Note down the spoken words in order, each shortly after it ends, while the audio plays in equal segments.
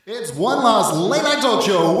It's one last late night talk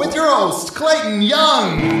show with your host, Clayton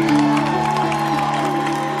Young.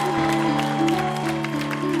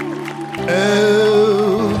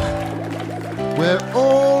 Oh, we're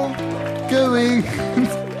all going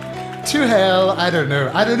to hell. I don't know.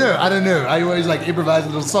 I always improvise a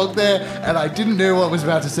little song there, and I didn't know what I was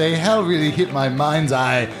about to say. Hell really hit my mind's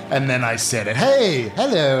eye, and then I said it. Hey,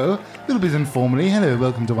 hello. A little bit informally. Hello,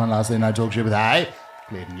 welcome to one last late night talk show with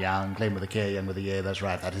Clayton Young, Clayton with a K, Young with a A, that's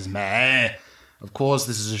right, that is me. Of course,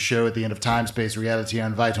 this is a show at the end of time, space, reality. I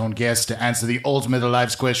invite on guests to answer the ultimate of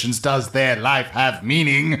life's questions. Does their life have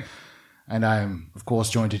meaning? And I'm, of course,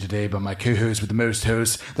 joined here today by my co-host with the most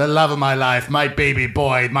hosts, the love of my life, my baby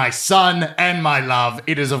boy, my son, and my love.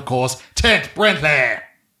 It is, of course, Tent Brentley.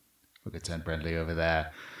 Look at Tent Brentley over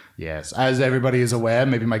there. Yes, as everybody is aware,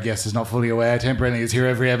 maybe my guest is not fully aware, Tent Brentley is here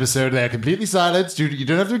every episode. They're completely silent. You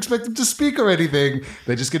don't have to expect them to speak or anything.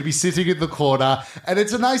 They're just going to be sitting in the corner. And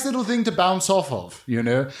it's a nice little thing to bounce off of, you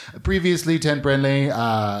know. Previously, Tent Brentley,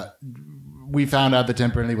 we found out that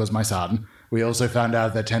Tent Brentley was my son. We also found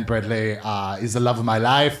out that Tent Brentley is the love of my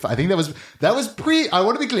life. I think that was I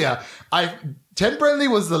want to be clear. Tent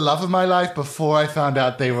Brentley was the love of my life before I found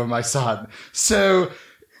out they were my son. So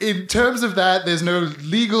in terms of that, there's no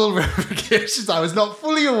legal ramifications. I was not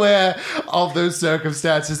fully aware of those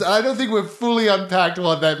circumstances. I don't think we've fully unpacked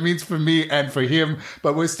what that means for me and for him,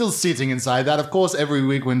 but we're still sitting inside that. Of course, every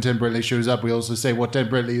week when Tent Brentley shows up, we also say what Tent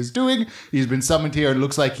Brentley is doing. He's been summoned here and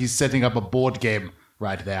looks like he's setting up a board game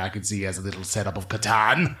right there. I can see he has a little setup of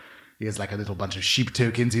Catan. He has like a little bunch of sheep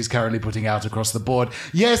tokens he's currently putting out across the board.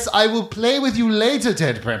 Yes, I will play with you later,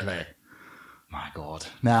 Tent Brentley. My God.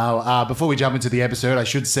 Now, before we jump into the episode, I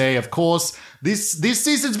should say, of course, this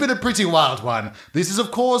season's been a pretty wild one. This is, of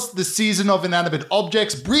course, the season of inanimate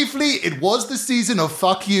objects. Briefly, it was the season of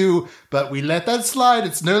fuck you, but we let that slide.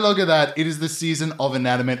 It's no longer that. It is the season of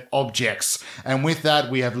inanimate objects. And with that,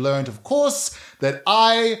 we have learned, of course, that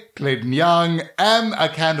I, Clayton Young, am a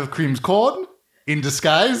can of cream corn in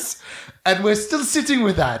disguise. And we're still sitting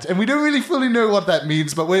with that. And we don't really fully know what that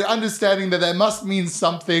means, but we're understanding that that must mean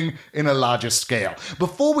something in a larger scale.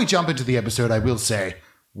 Before we jump into the episode, I will say,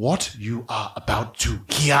 what you are about to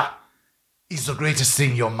hear is the greatest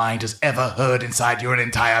thing your mind has ever heard inside your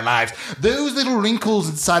entire life. Those little wrinkles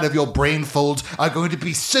inside of your brain folds are going to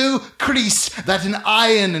be so creased that an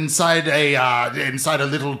iron inside a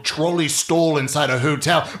little trolley stall inside a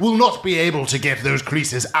hotel will not be able to get those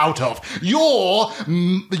creases out of. Your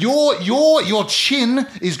chin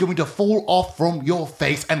is going to fall off from your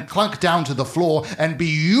face and clunk down to the floor and be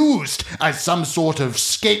used as some sort of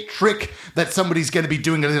skate trick that somebody's going to be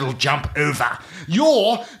doing a little jump over.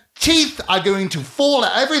 Your teeth are going to fall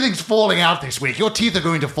out. Everything's falling out this week. Your teeth are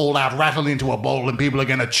going to fall out, rattle into a bowl, and people are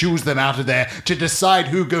going to choose them out of there to decide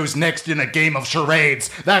who goes next in a game of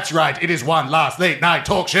charades. That's right. It is one last late night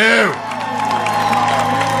talk show. One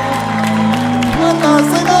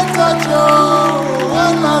last late night talk show.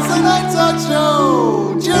 One last late night talk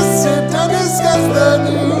show. Just sit and discuss the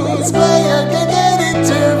news. Play a game, get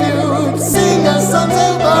interviewed. Sing a song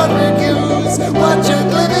to barbecues. Watch a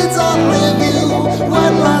clip, it's on review.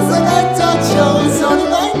 One last late night talk show is on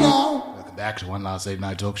right now. Welcome back to One Last Late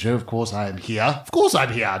Night Talk Show. Of course I am here. I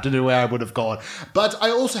don't know where I would have gone. But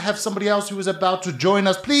I also have somebody else who is about to join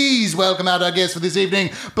us. Please welcome out our guest for this evening,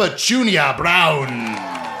 Petunia Brown.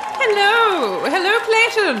 Hello,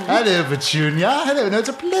 Clayton. Hello, Petunia. Hello. No, it's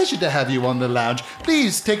a pleasure to have you on the lounge.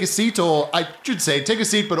 Please take a seat, or I should say take a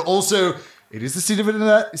seat, but also it is the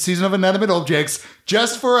season of inanimate objects,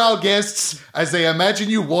 just for our guests, as they imagine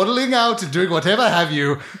you waddling out and doing whatever have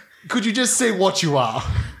you. Could you just say what you are?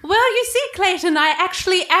 Well, you see, Clayton, I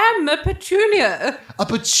actually am a petunia. A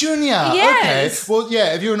petunia? Yes. Okay. Well,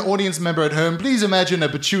 yeah, if you're an audience member at home, please imagine a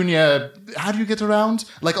petunia. How do you get around?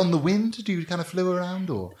 Like on the wind? Do you kind of flow around,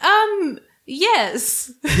 or?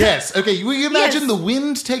 Yes. Yes. Okay. Will you imagine Yes. the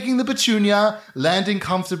wind taking the petunia, landing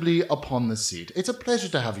comfortably upon the seat? It's a pleasure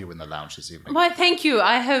to have you in the lounge this evening. Why, thank you.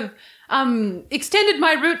 I have extended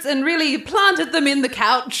my roots and really planted them in the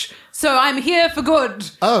couch, so I'm here for good.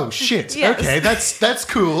 Oh, shit. Yes. Okay, that's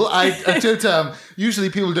cool. I don't, usually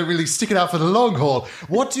people don't really stick it out for the long haul.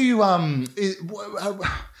 What do you,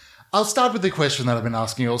 I'll start with the question that I've been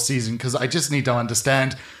asking all season, because I just need to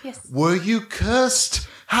understand. Yes. Were you cursed?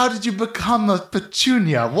 How did you become a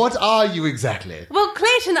petunia? What are you exactly? Well,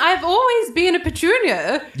 Clayton, I've always been a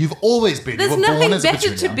petunia. You've always been. There's you were born nothing as a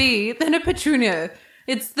better petunia. to be than a petunia.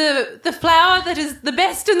 It's the flower that is the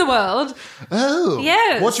best in the world. Oh.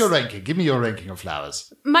 Yes. What's your ranking? Give me your ranking of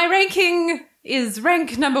flowers. My ranking is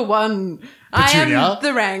rank number 1. Petunia? I am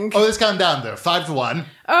the rank. Oh, let's count down though. 5 to 1.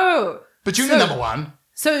 Oh. Petunia number 1.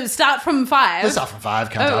 So start from 5. Let's start from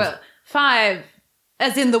 5, count off. 5,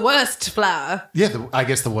 as in the worst flower. Yeah, I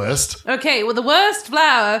guess the worst. Okay, well, the worst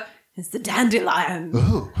flower is the dandelion.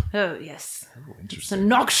 Ooh. Oh, yes. Oh, It's a interesting.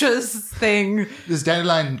 noxious thing. Has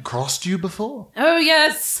dandelion crossed you before? Oh,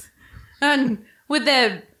 yes. And with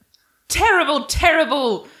their terrible,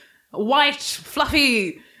 terrible white,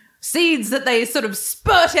 fluffy seeds that they sort of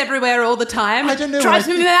spurt everywhere all the time. I don't know. Drives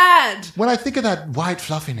me mad. When I think of that white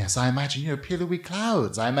fluffiness, I imagine, pillowy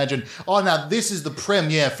clouds. I imagine, now this is the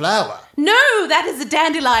premier flower. No, that is a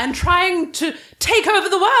dandelion trying to take over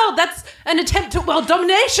the world. That's an attempt at world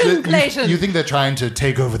domination, Clayton. You think they're trying to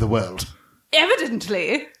take over the world?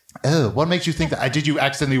 Evidently. Oh, what makes you think that? Did you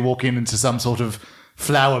accidentally walk into some sort of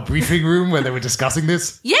flower briefing room where they were discussing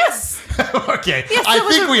this? Yes. Okay, Yes, I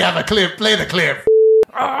think we have a clip. Play the clip.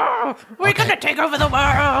 Oh, we're going to take over the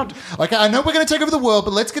world. Okay, I know we're going to take over the world,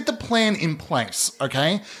 but let's get the plan in place,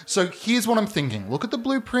 okay? So here's what I'm thinking. Look at the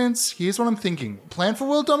blueprints. Here's what I'm thinking. Plan for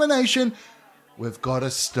world domination. We've got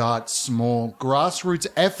to start small. Grassroots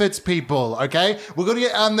efforts, people, okay? We've got to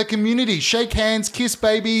get out in the community. Shake hands, kiss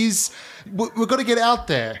babies. We've got to get out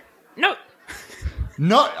there. No.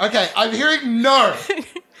 No, okay, I'm hearing no,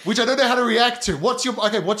 which I don't know how to react to. What's your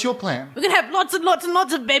plan? We're going to have lots and lots and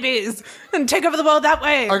lots of babies and take over the world that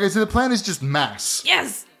way. Okay, so the plan is just mass.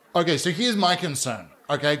 Yes. Okay, so here's my concern,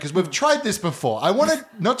 okay? Because we've tried this before. I want to,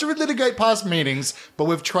 not to relitigate past meetings, but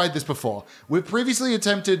we've tried this before. We've previously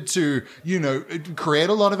attempted to, create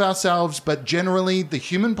a lot of ourselves, but generally the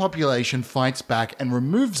human population fights back and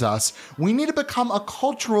removes us. We need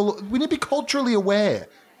to be culturally aware.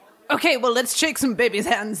 Okay, well, let's shake some babies'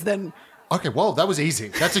 hands then. Okay, well, that was easy.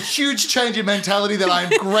 That's a huge change in mentality that I'm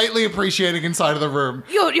greatly appreciating inside of the room.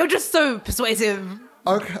 You're just so persuasive,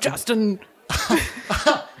 Okay. Justin.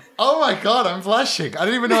 Oh my God, I'm blushing. I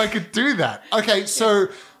didn't even know I could do that. Okay, so,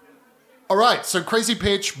 all right. So crazy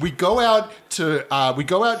pitch. We go out to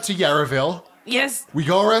Yarraville. Yes. We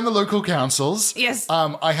go around the local councils. Yes.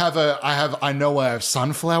 I know a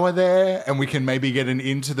sunflower there, and we can maybe get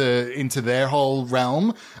into their whole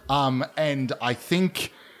realm. And I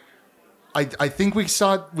think we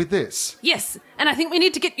start with this. Yes, and I think we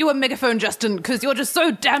need to get you a megaphone, Justin, because you're just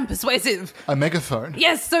so damn persuasive. A megaphone?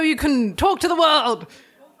 Yes, so you can talk to the world.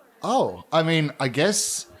 Oh, I mean, I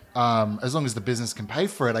guess as long as the business can pay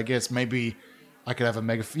for it, I guess maybe I could have a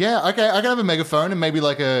megaphone. Yeah, okay, I could have a megaphone and maybe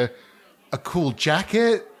like a cool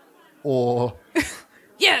jacket or...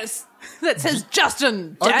 Yes, that says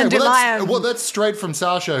Justin, Okay, dandelion. well, that's straight from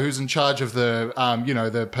Sasha, who's in charge of the,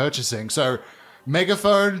 the purchasing. So,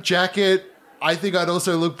 megaphone, jacket. I think I'd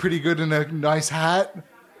also look pretty good in a nice hat.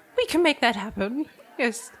 We can make that happen.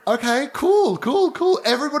 Yes. Okay, cool.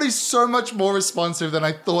 Everybody's so much more responsive than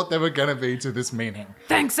I thought they were going to be to this meeting.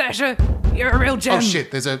 Thanks, Sasha. You're a real gem. Oh,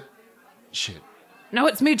 shit, Shit. No,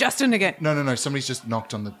 it's me, Justin, again. No, somebody's just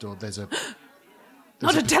knocked on the door.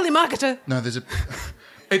 Not a telemarketer. No,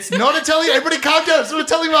 it's not a everybody calm down, it's not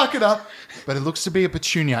a telemarketer. But it looks to be a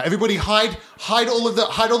Petunia. Everybody hide all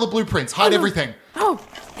the blueprints, hide everything. Oh,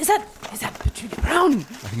 is that Petunia Brown? I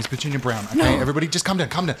think it's Petunia Brown. Okay, everybody just calm down.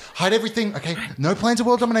 Hide everything, okay? No plans of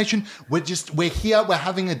world domination. We're here, we're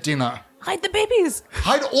having a dinner. Hide the babies.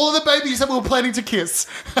 Hide all of the babies that we were planning to kiss.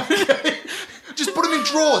 Okay? Just put them in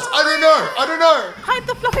drawers. I don't know. Hide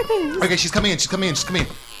the fluffy things. Okay, she's coming in.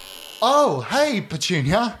 Oh, hey,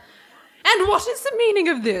 Petunia. And what is the meaning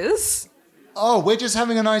of this? Oh, we're just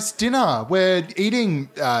having a nice dinner. We're eating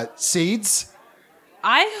seeds.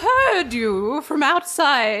 I heard you from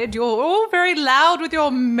outside. You're all very loud with your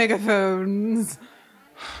megaphones.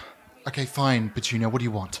 Okay, fine, Petunia. What do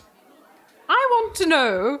you want? I want to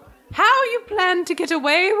know how you plan to get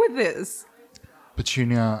away with this.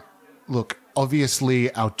 Petunia, look,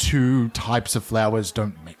 obviously our two types of flowers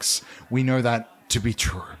don't mix. We know that to be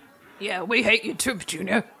true. Yeah, we hate you too,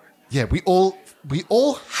 Petunia. Yeah, we all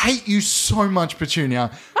hate you so much, Petunia.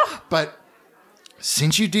 But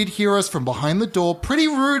since you did hear us from behind the door, pretty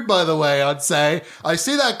rude, by the way, I'd say. I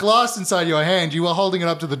see that glass inside your hand. You were holding it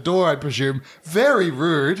up to the door, I presume. Very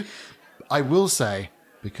rude. I will say,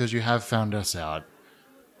 because you have found us out,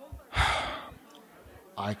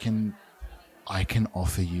 I can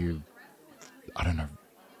offer you, I don't know,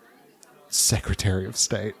 Secretary of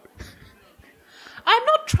State. I'm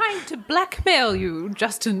not trying to blackmail you,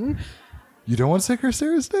 Justin. You don't want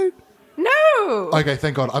Secretary of State? No! Okay,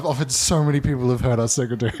 thank God. I've offered so many people who've heard us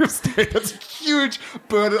Secretary of State. That's a huge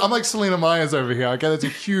burden. I'm like Selena Myers over here, okay? That's a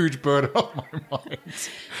huge burden on my mind.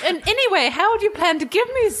 And anyway, how do you plan to give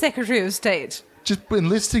me Secretary of State? Just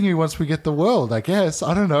enlisting you once we get the world, I guess.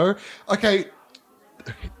 I don't know. Okay.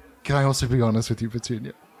 Can I also be honest with you,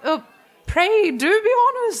 Petunia? Oh, pray do be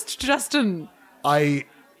honest, Justin. I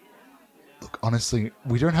Look, honestly,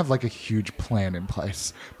 we don't have like a huge plan in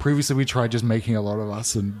place. Previously, we tried just making a lot of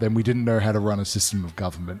us, and then we didn't know how to run a system of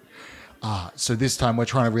government. So this time we're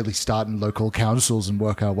trying to really start in local councils and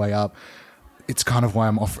work our way up. It's kind of why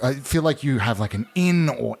I'm off. I feel like you have like an in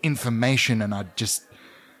or information, and I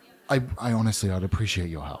honestly, I'd appreciate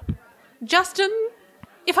your help. Justin,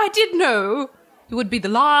 if I did know, it would be the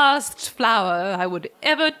last flower I would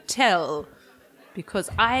ever tell, because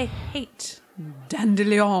I hate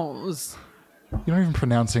dandelions. You're not even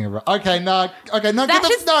pronouncing it right. Okay, no,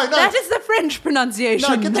 That is the French pronunciation.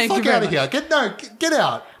 No, get the Thank fuck you out of very here. much. Get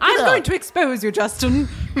out. I'm going to expose you, Justin.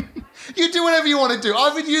 You do whatever you want to do.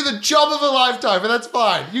 I've given you the job of a lifetime, and that's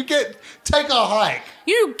fine. Take a hike.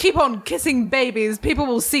 You keep on kissing babies, people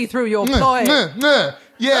will see through your ploy.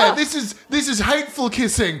 Yeah, this is hateful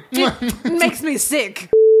kissing. It makes me sick.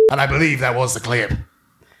 And I believe that was the clip.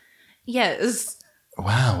 Yes.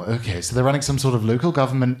 Wow, okay. So they're running some sort of local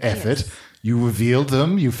government effort. Yes. You revealed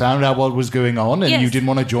them, you found out what was going on, and you didn't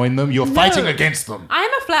want to join them. You're fighting against them.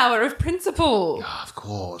 I'm a flower of principle. Oh, of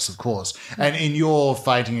course. And in your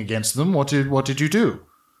fighting against them, what did you do?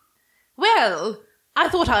 Well, I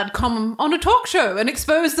thought I'd come on a talk show and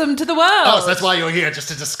expose them to the world. Oh, so that's why you're here, just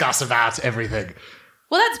to discuss about everything.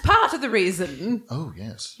 Well, that's part of the reason. Oh,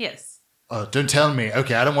 yes. Yes. Don't tell me.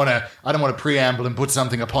 Okay, I don't want to preamble and put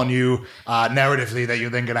something upon you narratively that you're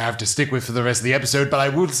then going to have to stick with for the rest of the episode. But I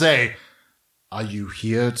would say, are you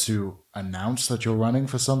here to announce that you're running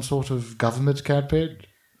for some sort of government campaign?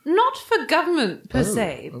 Not for government per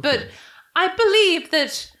se, but I believe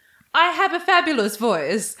that I have a fabulous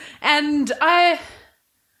voice, and I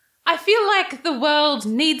feel like the world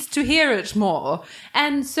needs to hear it more.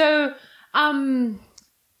 And so, I'm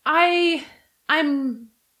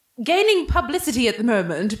gaining publicity at the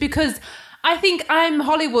moment because I think I'm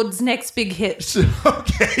Hollywood's next big hit.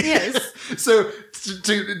 Okay. Yes. So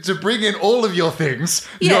to bring in all of your things,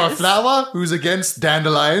 you're a flower who's against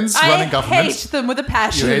dandelions running government. I hate them with a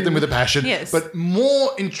passion. You hate them with a passion. Yes. But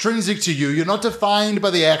more intrinsic to you, you're not defined by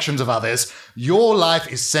the actions of others. Your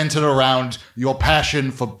life is centered around your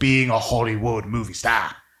passion for being a Hollywood movie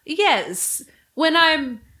star. Yes.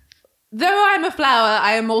 Though I'm a flower,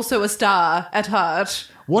 I am also a star at heart.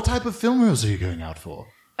 What type of film roles are you going out for?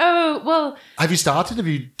 Oh, well... Have you started? Have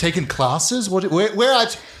you taken classes? Where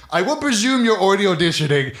at? I will presume you're already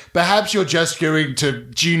auditioning. Perhaps you're just going to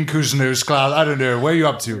Gene Cousineau's class. I don't know. Where are you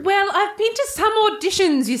up to? Well, I've been to some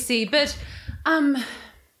auditions, you see, but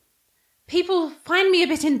people find me a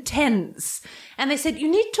bit intense. And they said, you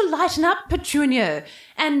need to lighten up, Petunia.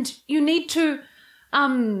 And you need to...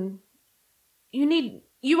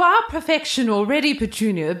 You are perfection already,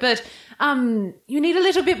 Petunia, but... you need a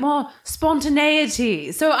little bit more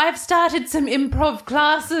spontaneity. So I've started some improv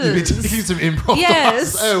classes. You've been taking some improv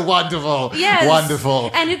classes? Oh, wonderful. Yes.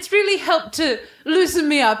 Wonderful. And it's really helped to loosen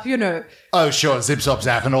me up, you know. Oh, sure. Zip, zop,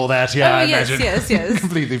 zap and all that. Yeah, I imagine. Yes.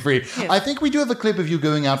 Completely free. Yes. I think we do have a clip of you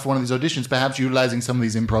going out for one of these auditions, perhaps utilizing some of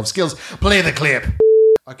these improv skills. Play the clip.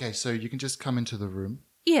 Okay, so you can just come into the room.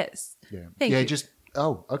 Yes. Yeah. Thank you.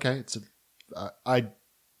 Oh, okay.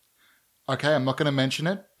 Okay, I'm not going to mention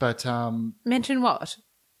it, but... Mention what?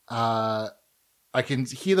 I can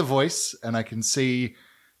hear the voice and I can see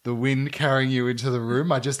the wind carrying you into the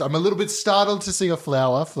room. I'm a little bit startled to see a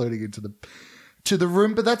flower floating into the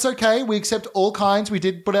room, but that's okay. We accept all kinds. We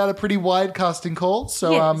did put out a pretty wide casting call,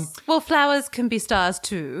 so... Yes. Well, flowers can be stars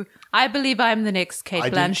too. I believe I'm the next Kate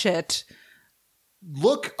Blanchett.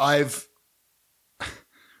 Look, That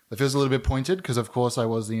feels a little bit pointed because, of course, I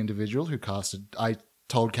was the individual who casted... I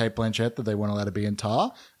told Kate Blanchett that they weren't allowed to be in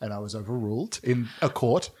Tar, and I was overruled in a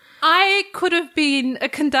court. I could have been a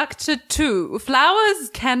conductor too. Flowers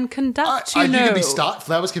can conduct, you know.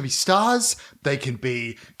 Flowers can be stars. They can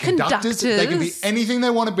be conductors. They can be anything they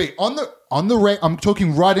want to be. I'm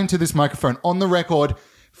talking right into this microphone. On the record,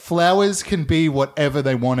 flowers can be whatever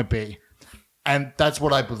they want to be. And that's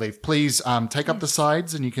what I believe. Please take up the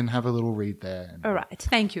sides and you can have a little read there. All right.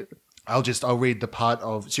 Thank you. I'll read the part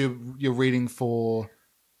of... So you're reading for...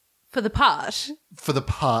 For the part? For the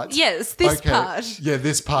part. Yes, this part. Yeah,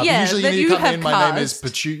 this part. Yeah, usually you need to come in. My name is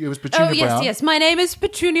Petunia Brown. Oh, yes. My name is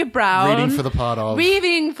Petunia Brown. Reading for the part of...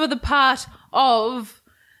 Reading for the part of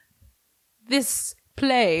this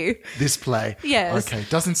play. This play. Yes. Okay.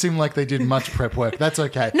 Doesn't seem like they did much prep work. That's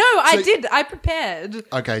okay. No, I did. I prepared.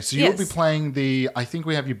 Okay, so you'll be playing I think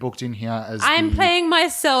we have you booked in here as I'm playing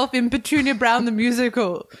myself in Petunia Brown the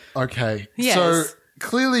musical. Okay. Yes. So...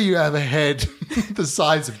 Clearly you have a head the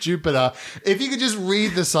size of Jupiter. If you could just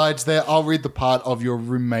read the sides there, I'll read the part of your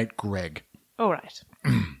roommate, Greg. All right.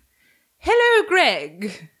 Hello,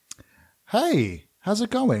 Greg. Hey, how's it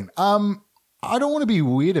going? I don't want to be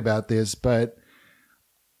weird about this, but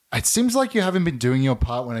it seems like you haven't been doing your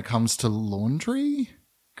part when it comes to laundry.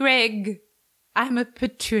 Greg, I'm a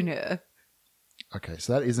Petunia. Okay,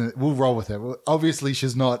 so that isn't... We'll roll with it. Well, obviously,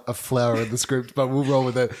 she's not a flower in the script, but we'll roll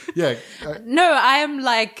with it. Yeah. No, I am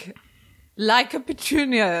like a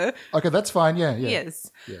Petunia. Okay, that's fine. Yeah.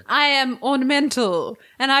 Yes. Yeah. I am ornamental,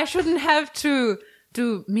 and I shouldn't have to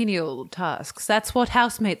do menial tasks. That's what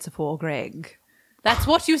housemates are for, Greg. That's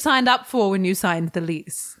what you signed up for when you signed the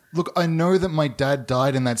lease. Look, I know that my dad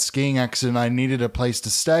died in that skiing accident. I needed a place to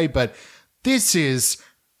stay, but this is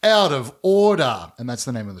out of order. And that's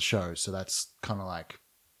the name of the show. So that's kind of like,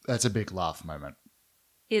 that's a big laugh moment.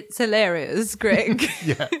 It's hilarious, Greg.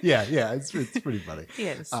 Yeah. It's pretty funny.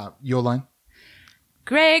 Yes. Your line?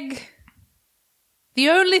 Greg, the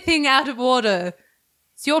only thing out of order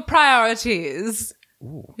is your priorities.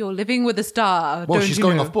 Ooh. You're living with a star. Well, don't she's you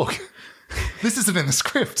going know? off book. This isn't in the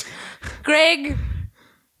script. Greg,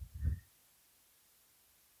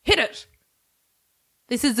 hit it.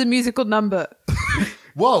 This is a musical number.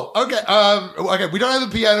 Whoa. Okay. Okay. We don't have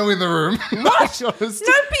a piano in the room. What? No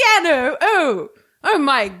piano. Oh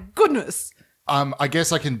my goodness. I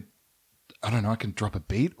guess I can. I don't know. I can drop a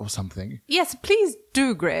beat or something. Yes, please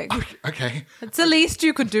do, Greg. Okay. It's the least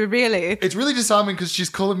you could do, really. It's really disarming because she's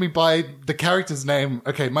calling me by the character's name.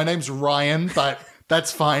 Okay, my name's Ryan, but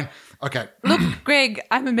that's fine. Okay. Look, Greg,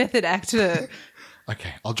 I'm a method actor.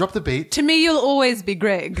 Okay, I'll drop the beat. To me, you'll always be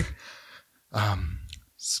Greg.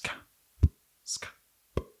 Ska, ska,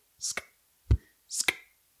 ska, ska.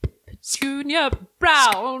 Petunia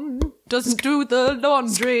Brown doesn't do the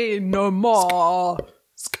laundry no more.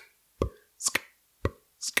 Ska, ska,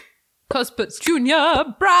 ska. 'Cause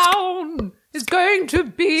Petunia Brown is going to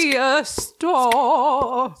be a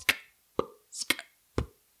star.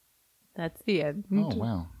 That's the end. Oh,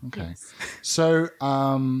 wow. Okay. Yes. So,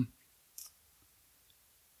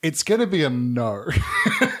 it's going to be a no.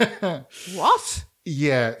 What?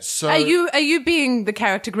 Yeah, so... Are you being the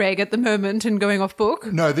character Greg at the moment and going off book?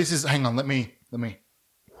 No, this is... Hang on, let me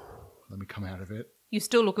come out of it. You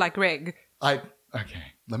still look like Greg. Okay,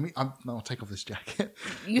 I'll take off this jacket.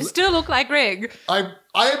 You still look like Greg.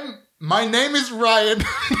 My name is Ryan.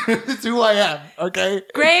 That's who I am, okay?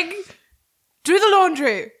 Greg, do the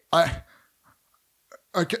laundry.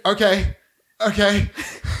 Okay.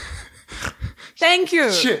 Thank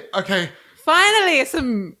you. Shit, okay. Finally,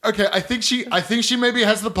 some... Okay, I think she maybe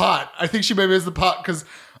has the part. Because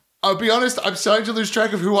I'll be honest, I'm starting to lose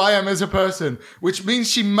track of who I am as a person, which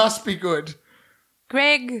means she must be good.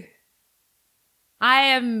 Greg, I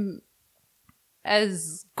am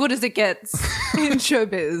as good as it gets in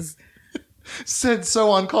showbiz. Said so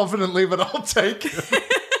unconfidently, but I'll take it.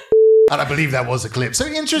 And I believe that was a clip. So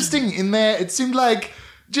interesting in there. It seemed like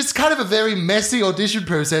just kind of a very messy audition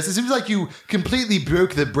process. It seems like you completely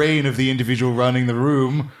broke the brain of the individual running the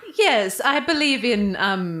room. Yes, I believe in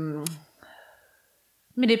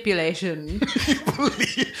manipulation.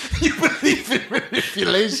 You believe in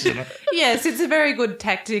manipulation. Yes, it's a very good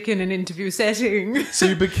tactic in an interview setting. So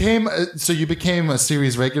you became a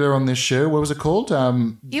series regular on this show. What was it called?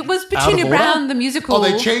 It was Petunia Brown the musical. Oh,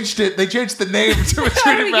 they changed it. They changed the name to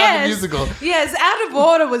Petunia Brown the musical. Yes, Out of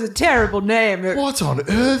Order was a terrible name. It What on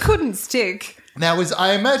earth? couldn't stick. Now,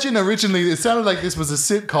 I imagine originally it sounded like this was a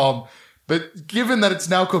sitcom, but given that it's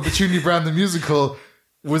now called Petunia Brown the musical,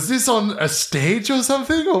 was this on a stage or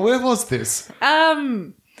something, or where was this?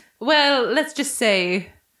 Well, let's just say.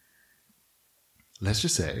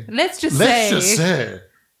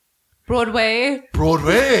 Broadway.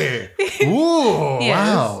 Ooh, Yes.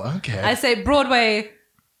 wow, okay. I say Broadway,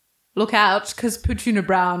 look out, because Petunia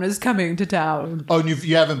Brown is coming to town. Oh, and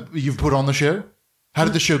you've put on the show? How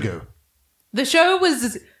did the show go? The show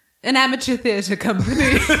was an amateur theatre company,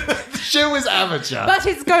 The show was amateur. but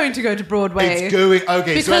it's going to go to Broadway. It's going,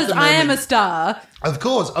 okay. So at Because the I am a moment- star. Of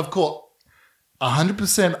course.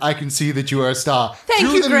 100% I can see that you are a star. Thank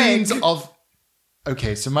Through you, the Greg. means of...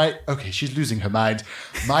 Okay, she's losing her mind.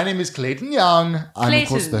 My name is Clayton Young. I'm, of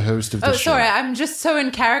course, the host of the show. Oh, sorry, I'm just so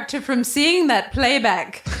in character from seeing that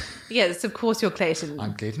playback. Yes, of course you're Clayton.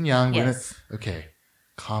 I'm Clayton Young. Yes. Okay,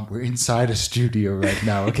 we're inside a studio right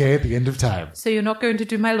now, okay, at the end of time. So you're not going to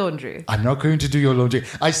do my laundry? I'm not going to do your laundry.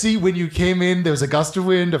 I see when you came in, there was a gust of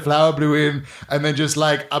wind, a flower blew in, and then just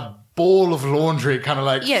like a ball of laundry kind of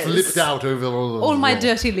like Yes. flipped out over All my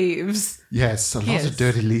dirty leaves. Yes, a lot Yes. of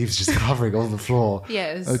dirty leaves just covering all the floor.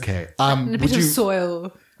 Yes. Okay. And a bit of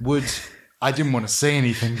soil. I didn't want to say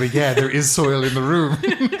anything, but yeah, there is soil in the room.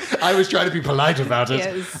 I was trying to be polite about it.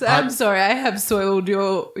 Yes, I'm sorry, I have soiled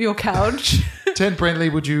your couch. Tent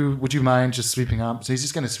Brently, would you mind just sweeping up? So he's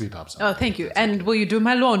just going to sweep up some. Oh, thank you. And will you do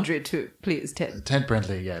my laundry too, please, Tent? Tent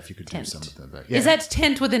Brently, yeah, if you could do some of them. Yeah. Is that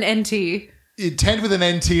tent with an NT? Tent with an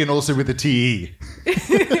NT and also with a TE.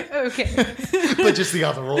 Okay. But just the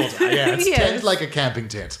other order. Yeah, it's tent like a camping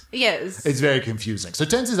tent. Yes. It's very confusing. So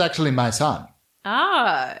Tent is actually my son.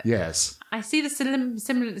 Ah. Yes. I see the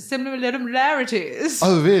similarities.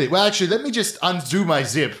 Oh, really? Well, actually, let me just undo my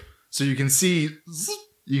zip so you can see.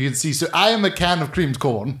 So I am a can of creamed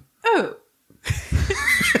corn. Oh.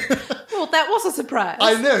 Well, that was a surprise.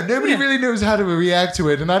 I know. Nobody really knows how to react to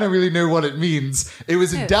it, and I don't really know what it means. It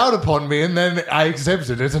was endowed upon me, and then I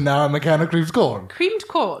accepted it, and now I'm a can of creamed corn. Creamed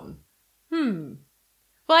corn? Well,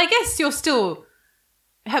 I guess you'll still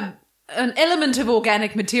have an element of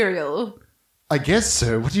organic material. I guess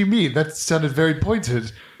so. What do you mean? That sounded very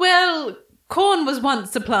pointed. Well, corn was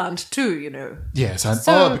once a plant too, you know. Yes,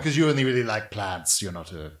 because you only really like plants. You're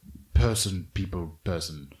not a person.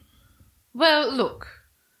 Well, look.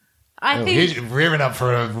 I think... He's rearing up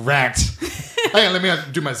for a rat. Hang on, let me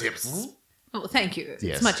do my zips. Well, thank you.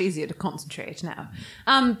 Yes. It's much easier to concentrate now.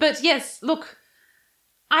 But yes, look,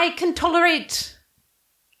 I can tolerate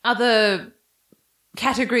other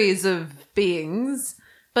categories of beings,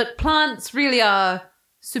 but plants really are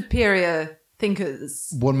superior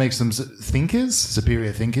thinkers. What makes them thinkers?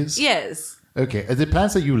 Superior thinkers? Yes. Okay. Are there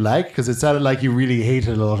plants that you like? Because it sounded like you really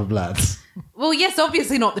hated a lot of plants. Well, yes,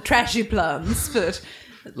 obviously not the trashy plants, but...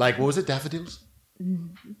 Like, what was it? Daffodils?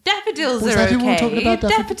 Daffodils Was are that who we were okay. talking about?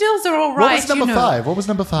 Daffodils are all right. What was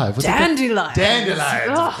number 5? Was dandelions.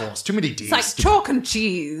 Dandelions, of course. Too many D's. It's like chalk and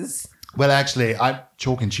cheese. Well, actually, I'm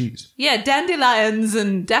chalk and cheese. Yeah, dandelions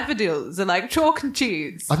and daffodils are like chalk and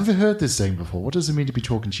cheese. I've never heard this saying before. What does it mean to be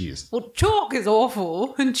chalk and cheese? Well, chalk is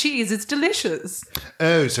awful and cheese is delicious.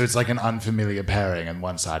 Oh, so it's like an unfamiliar pairing and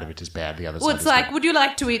one side of it is bad, the other side is It's like, good. would you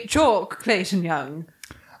like to eat chalk, Clayton Young?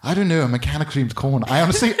 I don't know. I'm a can of creamed corn. I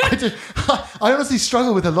honestly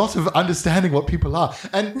struggle with a lot of understanding what people are.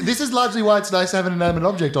 And this is largely why it's nice to have an inanimate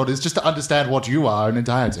object on, is just to understand what you are in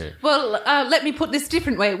entirety. Well, let me put this a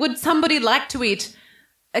different way. Would somebody like to eat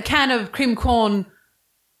a can of cream corn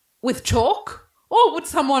with chalk? Or would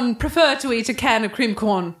someone prefer to eat a can of cream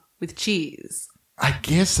corn with cheese? I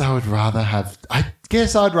guess I'd rather have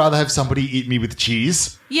somebody eat me with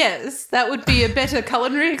cheese. Yes, that would be a better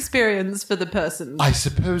culinary experience for the person. I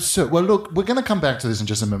suppose so. Well, look, we're going to come back to this in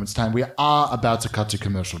just a moment's time. We are about to cut to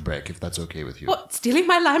commercial break, if that's okay with you. What? Stealing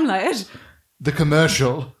my limelight? The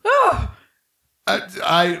commercial. Oh!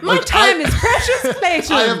 My time is precious,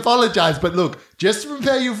 Clayton. I apologize, but look, just to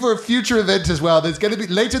prepare you for a future event as well, there's going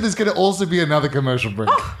to also be another commercial break.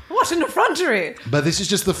 Oh, what an effrontery. But this is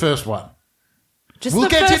just the first one. We'll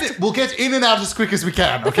get in and out as quick as we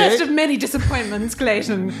can, the okay? first of many disappointments,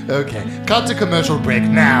 Clayton. Okay, cut to commercial break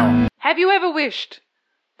now. Have you ever wished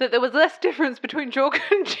that there was less difference between chalk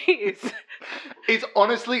and cheese? It's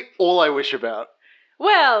honestly all I wish about.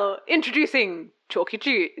 Well, introducing chalky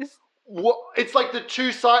cheese. What? It's like the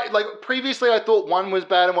two sides. Like previously, I thought one was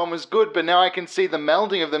bad and one was good, but now I can see the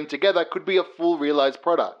melding of them together could be a full realized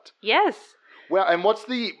product. Yes. Well, and what's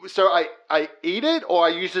the? So I eat it or I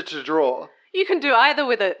use it to draw. You can do either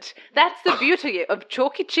with it. That's the beauty of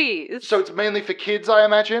chalky cheese. So it's mainly for kids, I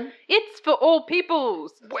imagine? It's for all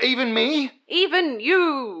peoples. Even me? Even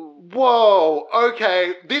you. Whoa,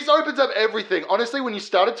 okay. This opens up everything. Honestly, when you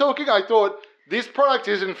started talking, I thought, this product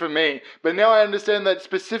isn't for me. But now I understand that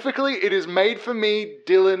specifically it is made for me,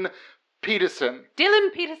 Dylan Peterson.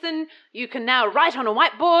 Dylan Peterson, you can now write on a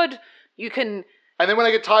whiteboard. You can... And then when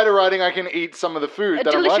I get tired of writing, I can eat some of the food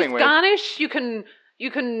that I'm writing with. A delicious garnish. You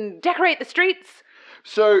can decorate the streets.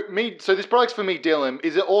 So this product's for me, Dylan.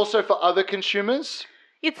 Is it also for other consumers?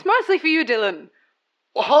 It's mostly for you, Dylan.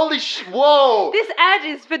 Holy whoa! This ad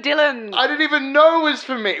is for Dylan. I didn't even know it was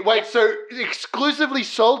for me. Wait, so exclusively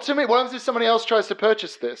sold to me? What happens if somebody else tries to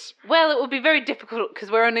purchase this? Well, it will be very difficult because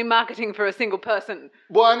we're only marketing for a single person.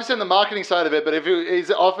 Well, I understand the marketing side of it, but is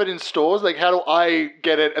it offered in stores? Like, how do I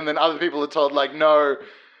get it? And then other people are told, like, no,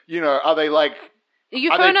 are they like... You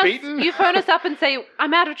beaten? phone us up and say,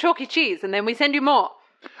 I'm out of chalky cheese, and then we send you more.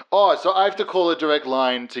 Oh, so I have to call a direct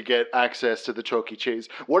line to get access to the chalky cheese.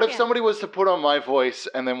 What if somebody was to put on my voice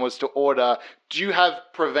and then was to order, do you have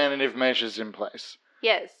preventative measures in place?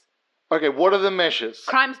 Yes. Okay, what are the measures?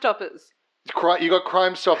 Crime stoppers. You got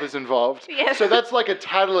Crime Stoppers involved? Yes. So that's like a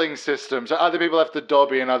tattling system. So other people have to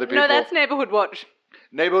dobby and other people... No, that's Neighborhood Watch.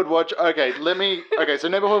 Neighborhood Watch, okay, so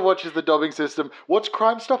Neighborhood Watch is the dobbing system. What's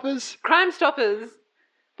Crime Stoppers? Crime Stoppers.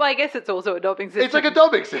 Well, I guess it's also a dubbing system. It's like a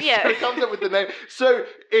dubbing system. Yeah. It comes up with the name. So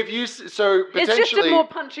potentially, it's just a more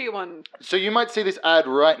punchy one. So you might see this ad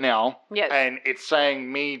right now. Yes. And it's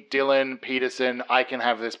saying, me, Dylan Peterson, I can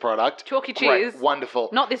have this product. Chalky Great, cheese. wonderful.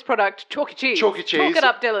 Not this product. Chalky cheese. Chalky cheese. Chalk it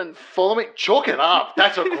up, Dylan. Follow me. Chalk it up.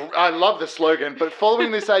 I love the slogan. But following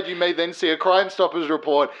this ad, you may then see a Crime Stoppers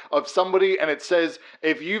report of somebody, and it says,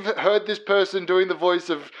 if you've heard this person doing the voice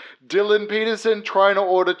of Dylan Peterson trying to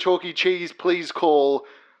order chalky cheese, please call.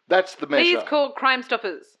 That's the measure. Please call Crime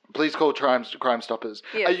Stoppers. Please call Crime Stoppers.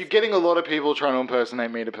 Yes. Are you getting a lot of people trying to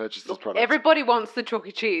impersonate me to purchase this product? Everybody wants the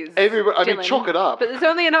chalky cheese. Everybody. I mean, Dylan. chalk it up. But there's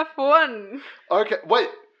only enough for one. Okay, wait.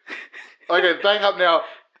 Okay, back up now.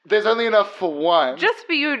 There's only enough for one. Just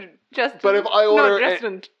for you, Justin. But if I order... No,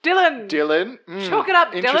 Justin. Dylan. Dylan? Chalk it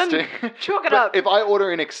up, interesting. Dylan. Chalk it But up. if I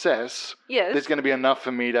order in excess, Yes. there's going to be enough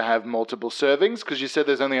for me to have multiple servings, because you said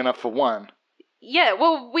there's only enough for one. Yeah,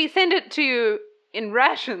 well, we send it to you in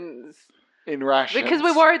rations. In rations. Because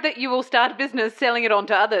we're worried that you will start a business selling it on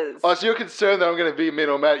to others. Oh, so you're concerned that I'm going to be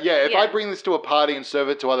middleman. Yeah, if Yeah. I bring this to a party and serve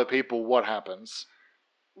it to other people, what happens?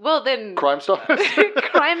 Well, then... Crime Stoppers?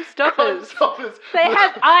 Crime Stoppers. Crime Stoppers. They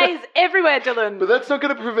have eyes everywhere, Dylan. But that's not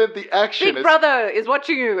going to prevent the action. Big Brother is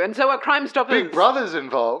watching you, and so are Crime Stoppers. Big Brother's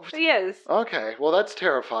involved? Yes. Okay, well, that's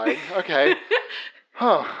terrifying. Okay.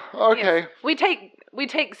 Huh, okay. Yes. We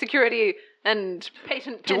take security and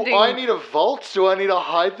patent pending. Do I need a vault? Do I need to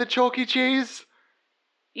hide the chalky cheese?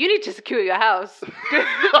 You need to secure your house.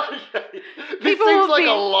 Okay. This People seems will like be-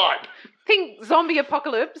 a lot. Think zombie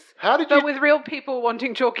apocalypse, How did but you... with real people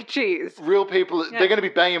wanting chalky cheese. Real people, Yeah. they're going to be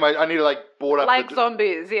banging my... I need to, board up Like the...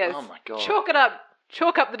 zombies, yes. Oh my God. Chalk it up.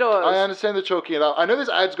 Chalk up the doors. I understand the chalking it up. I know this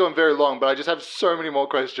ad's gone very long, but I just have so many more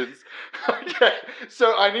questions. Okay,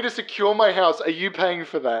 so I need to secure my house. Are you paying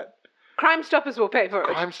for that? Crime Stoppers will pay for it.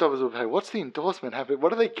 Crime Stoppers will pay. What's the endorsement happen?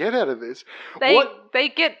 What do they get out of this? They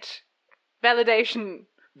get validation.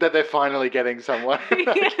 That they're finally getting someone.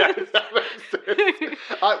 Yes. Okay, that makes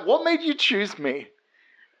sense. What made you choose me?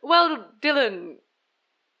 Well, Dylan,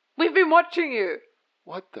 we've been watching you.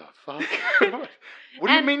 What the fuck? What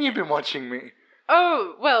do you mean you've been watching me?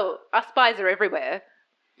 Oh, well, our spies are everywhere.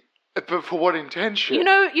 But for what intention? You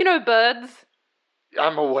know birds?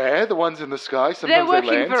 I'm aware, the ones in the sky, They're sometimes they working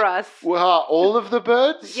land. for us. Well, all of the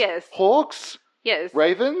birds? Yes. Hawks? Yes.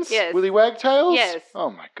 Ravens? Yes. Willy Wagtails? Yes. Oh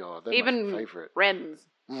my God, they're Even my favourite. wrens.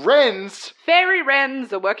 Wrens? Fairy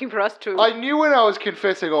wrens are working for us too. I knew when I was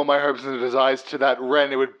confessing all my hopes and desires to that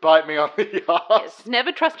wren, it would bite me on the arse. Yes,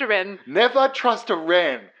 never trust a wren. Never trust a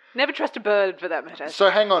wren. Never trust a bird for that matter. So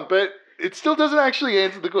hang on, but it still doesn't actually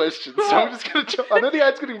answer the question. So I'm just going to... I know the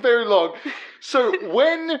ad's getting very long. So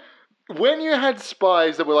when you had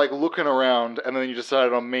spies that were looking around and then you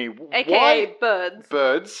decided on me, AKA why... birds.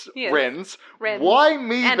 Birds, Yes. wrens. Wrens. Why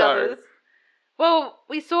me And though? others. Well,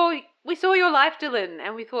 we saw your life, Dylan,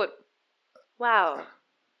 and we thought, wow,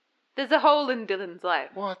 there's a hole in Dylan's life.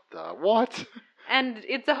 What? And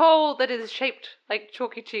it's a hole that is shaped like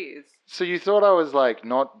chalky cheese. So you thought I was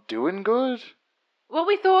not doing good? Well,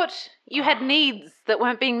 we thought you had needs that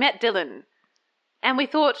weren't being met, Dylan. And we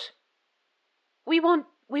thought, we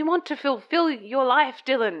want to fulfill your life,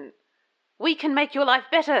 Dylan. We can make your life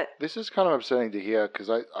better. This is kind of upsetting to hear because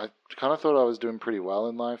I kind of thought I was doing pretty well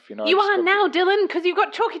in life. You You are now, Dylan, because you've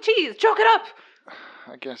got chalky cheese. Chalk it up.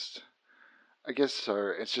 I guess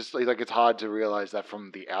so. It's just it's hard to realize that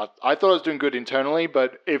from the out. I thought I was doing good internally,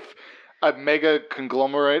 but if a mega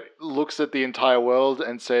conglomerate looks at the entire world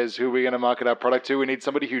and says, who are we going to market our product to? We need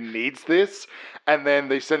somebody who needs this. And then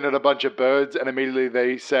they send out a bunch of birds and immediately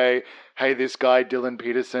they say, hey, this guy, Dylan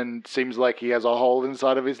Peterson, seems like he has a hole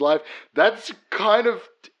inside of his life. That's kind of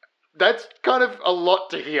a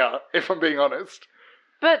lot to hear, if I'm being honest.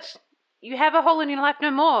 But you have a hole in your life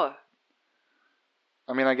no more.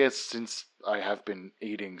 I mean, I guess since I have been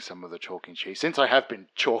eating some of the chalking cheese, since I have been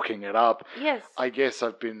chalking it up, Yes. I guess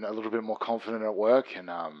I've been a little bit more confident at work and,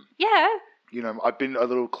 Yeah, I've been a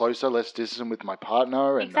little closer, less distant with my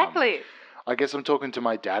partner. And, exactly. I guess I'm talking to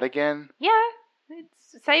my dad again. Yeah,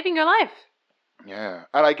 it's saving your life. Yeah.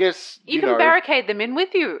 And I guess, You can barricade them in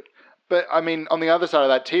with you. But, I mean, on the other side of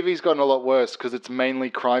that, TV's gotten a lot worse because it's mainly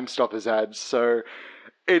Crime Stoppers ads. So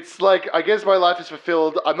it's I guess my life is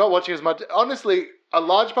fulfilled. I'm not watching as much. Honestly, a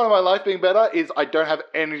large part of my life being better is I don't have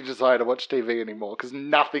any desire to watch TV anymore because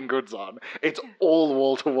nothing good's on. It's all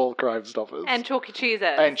wall-to-wall Crime Stoppers. And chalky cheese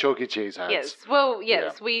ads. And chalky cheese ads. Yes, well,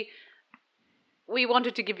 yes, Yeah. we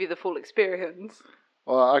wanted to give you the full experience.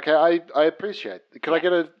 Well, okay, I appreciate it. Could I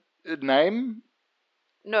get a name?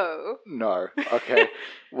 No. No. Okay.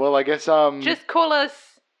 Well, I guess, Just call us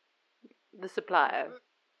the supplier.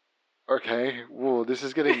 Okay. Whoa, this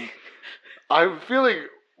is getting... I'm feeling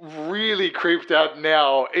really creeped out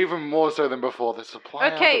now, even more so than before. The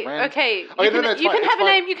supply. Okay.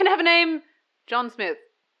 You can have a name. John Smith.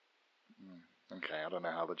 Okay, I don't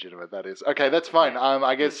know how legitimate that is. Okay, that's fine.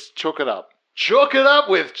 I guess chalk it up. Chalk it up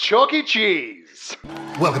with chalky cheese.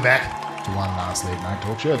 Welcome back to one last late night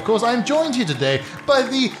talk show. Of course, I'm joined here today by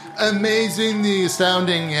the amazing, the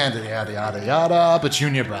astounding, yada yada yada yada,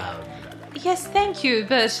 Petunia Brown. Yes, thank you,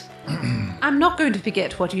 but I'm not going to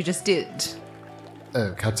forget what you just did.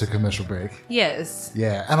 Oh, cut to commercial break. Yes.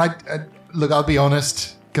 Yeah, and I look, I'll be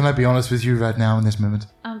honest. Can I be honest with you right now in this moment?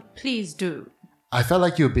 Please do. I felt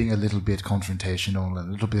like you were being a little bit confrontational, a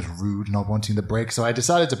little bit rude, not wanting the break, so I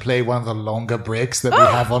decided to play one of the longer breaks that we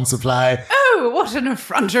have on supply. Oh, what an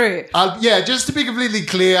effrontery. Yeah, just to be completely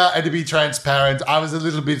clear and to be transparent, I was a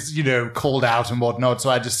little bit, called out and whatnot, so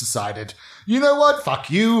I just decided, you know what, fuck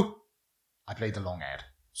you. I played the long ad,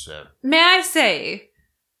 so. May I say,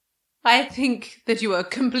 I think that you are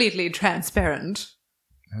completely transparent.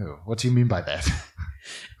 Oh, what do you mean by that?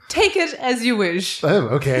 Take it as you wish. Oh,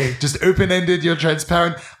 okay. Just open-ended, you're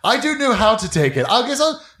transparent. I don't know how to take it.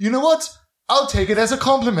 You know what? I'll take it as a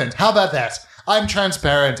compliment. How about that? I'm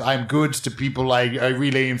transparent. I'm good to people. I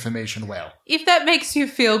relay information well. If that makes you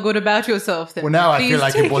feel good about yourself, then well, now I feel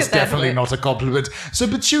like it was that definitely way. not a compliment. So,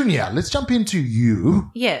 Petunia, let's jump into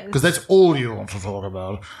you. Yes. Because that's all you want to talk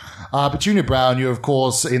about. Petunia Brown, you're, of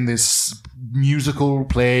course, in this musical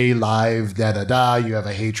play, live, da-da-da. You have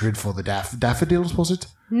a hatred for the daffodils, was it?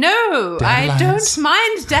 No, I Dandelions. don't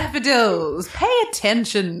mind daffodils. Pay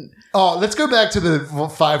attention. Oh, let's go back to the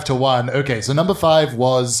 5 to 1. Okay, so number 5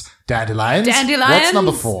 was dandelions. Dandelions. What's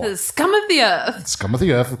number 4? The scum of the earth. Scum of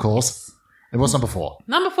the earth, of course. And what's number 4?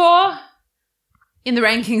 Number 4, in the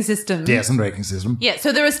ranking system. Yes, in the ranking system. Yeah,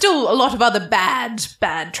 so there are still a lot of other bad,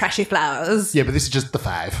 trashy flowers. Yeah, but this is just the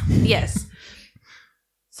 5. Yes.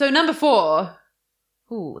 So number 4.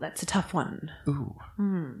 Ooh, that's a tough one. Ooh.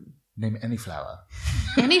 Name any flower.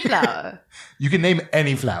 Any flower. You can name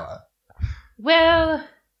any flower. Well,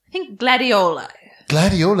 I think gladioli.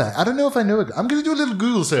 Gladioli. I don't know if I know it. I'm going to do a little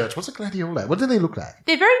Google search. What's a gladioli? What do they look like?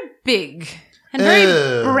 They're very big and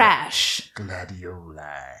very brash.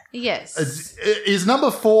 Gladioli. Yes. Is number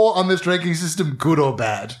 4 on this ranking system good or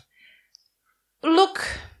bad? Look.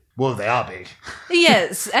 Well, they are big.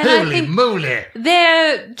 Yes. And Holy I think moly.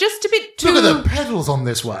 they're just a bit too Look at the petals on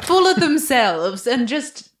this one. full of themselves and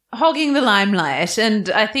just hogging the limelight. And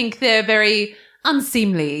I think they're very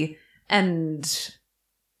unseemly and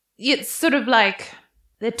it's sort of like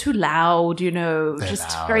they're too loud, They're just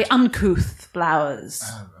loud. very uncouth flowers.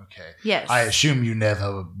 Oh, okay. Yes. I assume you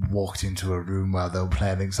never walked into a room while they were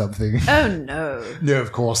planning something. Oh, no. No,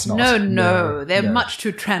 of course not. No. They're no. much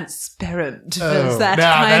too transparent for Oh, that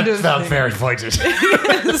now kind that of felt thing. very pointed.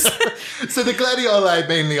 So the gladioli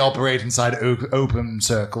mainly operate inside open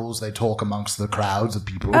circles. They talk amongst the crowds of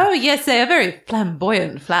people. Oh, yes, they are very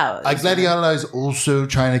flamboyant flowers. Are gladioli also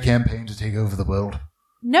trying to campaign to take over the world?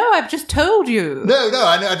 No, I've just told you. No,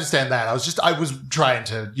 I understand that. I was trying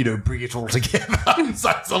to, bring it all together in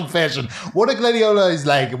some fashion. What are gladiolus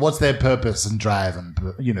like? What's their purpose and drive? And,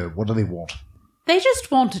 what do they want? They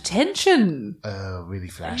just want attention. Oh, really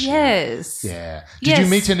flashy. Yes. Yeah. Did you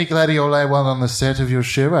meet any gladioli while on the set of your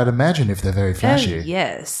show? I'd imagine if they're very flashy. Oh,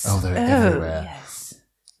 yes. Oh, they're everywhere. Yes.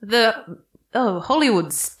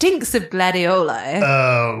 Hollywood stinks of gladioli.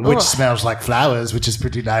 Oh, which smells like flowers, which is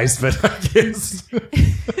pretty nice, but I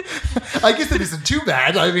guess that isn't too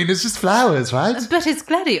bad. I mean, it's just flowers, right? But it's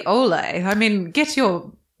gladioli. I mean, get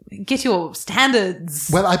your standards.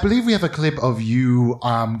 Well, I believe we have a clip of you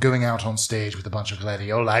going out on stage with a bunch of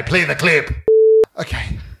gladioli. Play the clip.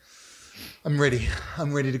 Okay. I'm ready.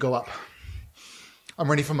 I'm ready to go up. I'm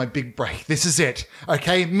ready for my big break. This is it.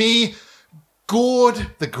 Okay, me, Gord,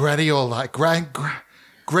 the gladioli.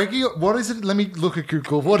 What is it? Let me look at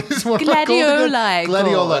Google. What am I called again? Gladioli.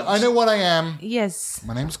 Gladioli. I know what I am. Yes.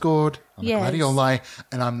 My name's Gord. I'm a gladioli,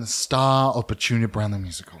 and I'm the star of Petunia Brown the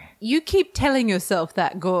musical. You keep telling yourself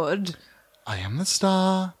that, Gord. I am the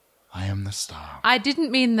star. I am the star. I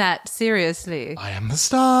didn't mean that seriously. I am the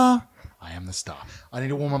star. I am the star. I need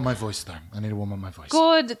to warm up my voice, though.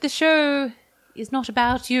 Gord, the show is not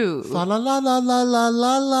about you. La la la la la la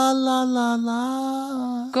la la la la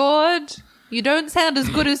la. Gord, you don't sound as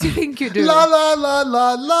good as you think you do. La la la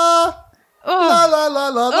la la. La la la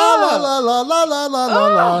la la la la la la la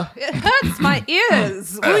la. It hurts my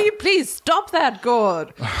ears. Will you please stop that,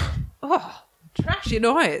 Gord? Oh, trashy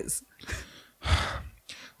noise.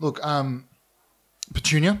 Look,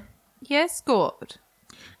 Petunia? Yes, Gord.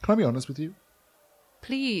 Can I be honest with you?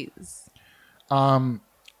 Please.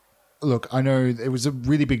 look, I know it was a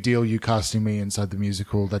really big deal you casting me inside the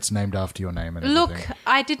musical that's named after your name and everything. Look,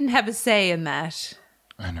 I didn't have a say in that.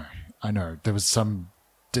 I know. There was some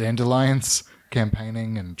dandelions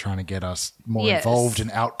campaigning and trying to get us more involved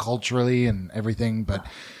and out culturally and everything, but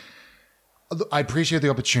I appreciate the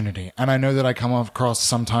opportunity. And I know that I come across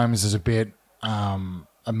sometimes as a bit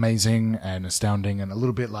amazing and astounding and a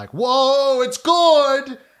little bit like, whoa, it's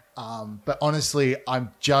good. But honestly,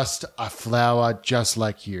 I'm just a flower just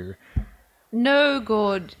like you. No,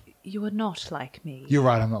 Gord, you are not like me. You're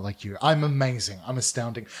right, I'm not like you. I'm amazing. I'm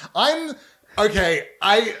astounding. Okay,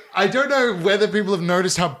 I don't know whether people have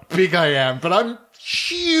noticed how big I am, but I'm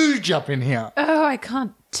huge up in here. Oh, I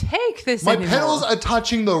can't take this My anymore. petals are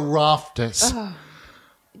touching the rafters. The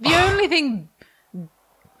only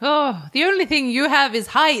thing you have is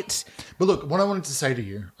height. But look, what I wanted to say to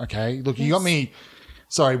you, okay? Look, you got me...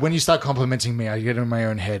 Sorry, when you start complimenting me, I get in my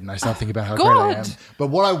own head and I start thinking about how great I am. But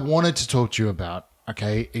what I wanted to talk to you about,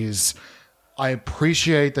 okay, is I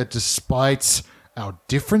appreciate that despite our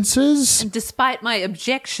differences... And despite my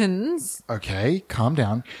objections... Okay, calm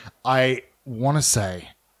down. I want to say,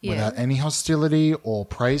 without any hostility or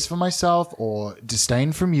praise for myself or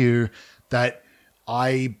disdain from you, that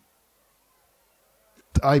I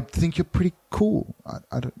think you're pretty cool.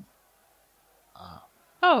 I don't...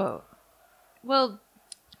 Oh, well...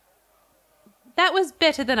 That was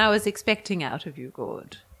better than I was expecting out of you,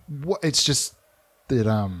 Gord. It's just that,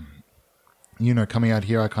 coming out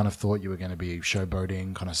here, I kind of thought you were going to be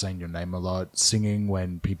showboating, kind of saying your name a lot, singing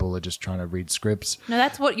when people are just trying to read scripts. No,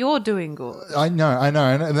 that's what you're doing, Gord. I know.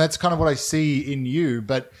 And that's kind of what I see in you.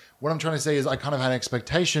 But what I'm trying to say is I kind of had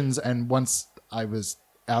expectations. And once I was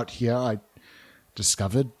out here, I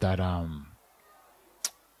discovered that, I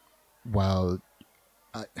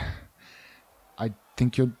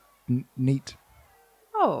think you're neat.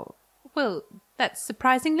 Oh, well, that's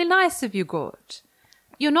surprisingly nice of you, Gord.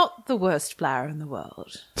 You're not the worst flower in the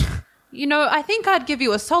world. I think I'd give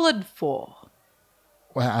you a solid 4.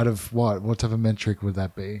 Well, out of what? What type of metric would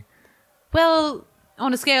that be? Well,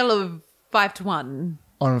 on a scale of 5 to 1.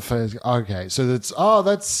 On a phase, okay. So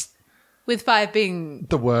that's... With 5 being...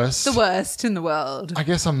 The worst. The worst in the world. I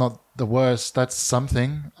guess I'm not the worst. That's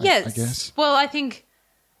something, yes. I guess. Well, I think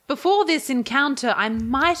before this encounter, I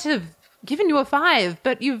might have given you a 5,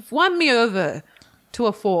 but you've won me over to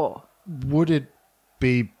a 4. Would it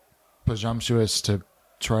be presumptuous to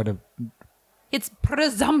try to... It's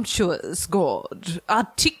presumptuous, Gord.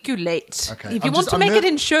 Articulate. Okay. If you want to make it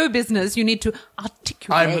in show business, you need to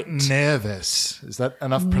articulate. I'm nervous. Is that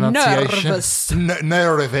enough pronunciation? Nervous.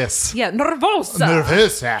 Nervous. Yeah, nervosa.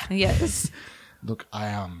 Nervosa. Yes. Look,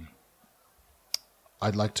 I'd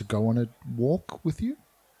like to go on a walk with you.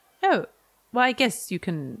 Oh, well, I guess you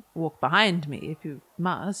can walk behind me if you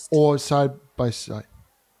must. Or side by side.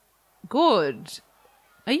 Gord.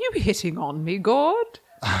 Are you hitting on me, Gord?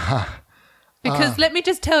 Because let me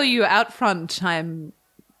just tell you out front, I'm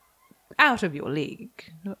out of your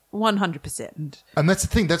league. 100%. And that's the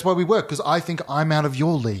thing. That's why we work, because I think I'm out of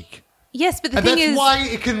your league. Yes, but the thing is... And that's why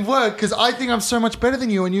it can work, because I think I'm so much better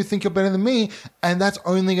than you and you think you're better than me, and that's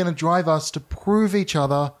only going to drive us to prove each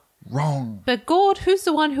other wrong. But Gord, who's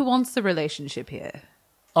the one who wants the relationship here?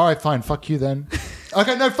 All right, fine. Fuck you then.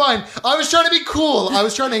 Okay, no, fine. I was trying to be cool. I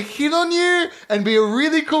was trying to hit on you and be a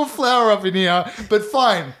really cool flower up in here, but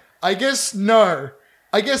fine. I guess no.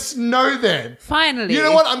 Then. Finally. You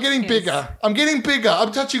know what? I'm getting bigger. I'm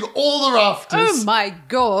touching all the rafters. Oh my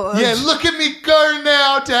God. Yeah, look at me go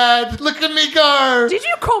now, Dad. Look at me go. Did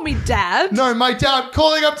you call me Dad? No, my dad. I'm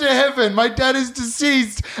calling up to heaven. My dad is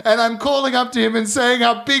deceased, and I'm calling up to him and saying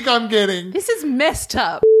how big I'm getting. This is messed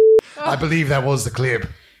up. I believe that was the clip.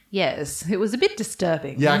 Yes, it was a bit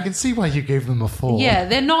disturbing. Yeah, I can see why you gave them a 4. Yeah,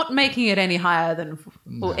 they're not making it any higher than,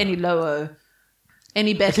 or any lower,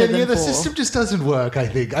 any better than 4. The system just doesn't work, I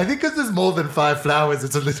think. I think because there's more than 5 flowers,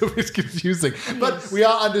 it's a little bit confusing. But we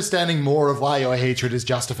are understanding more of why your hatred is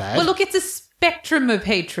justified. Well, look, it's a spectrum of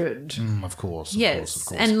hatred. Of course. Yes, of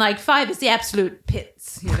course. and 5 is the absolute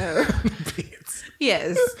pits, Pits.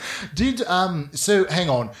 Yes. So hang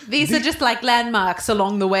on. These are just landmarks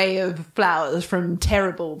along the way of flowers from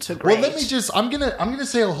terrible to great. Well, let me just. I'm gonna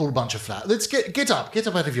say a whole bunch of flowers. Let's get up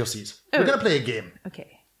out of your seat. Oh. We're gonna play a game.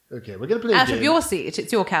 Okay, we're gonna play a game. Out of your seat.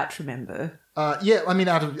 It's your couch, remember? Yeah. I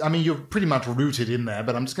mean, you're pretty much rooted in there,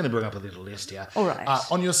 but I'm just gonna bring up a little list here. All right.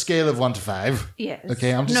 On your scale of 1 to 5. Yes.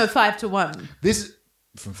 Okay. 5 to 1. This.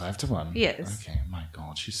 From 5 to 1? Yes. Okay, my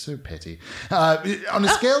God, she's so petty. On a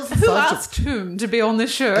scale from 5 who to... asked whom to be on the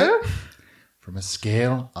show? From a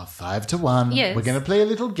scale of 5 to 1, yes. We're going to play a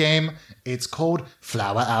little game. It's called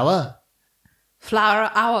Flower Hour.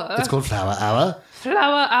 Flower hour. It's called Flower Hour.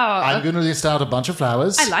 Flower hour. I'm going to list out a bunch of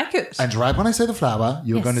flowers. I like it. And right when I say the flower,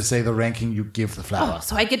 you're Yes. going to say the ranking you give the flower. Oh,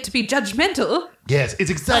 so I get to be judgmental. Yes, it's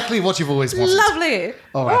exactly what you've always wanted. Lovely.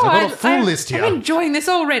 All right, I've got a full list here. I'm enjoying this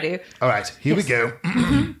already. All right, here we go.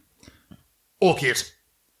 Orchid.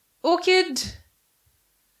 Orchid.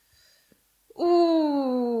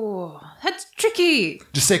 Ooh, that's tricky.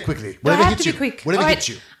 Just say quickly. Do I Whatever have hits to you. be quick? Whatever All right, hits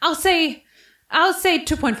you. I'll say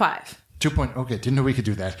 2.5. 2 point. Okay, didn't know we could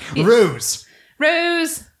do that. Yes. Rose.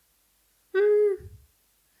 Rose.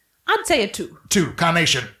 I'd say a 2. 2.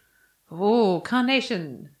 Carnation. Oh,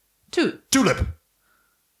 carnation. 2. Tulip.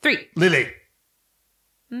 3. Lily.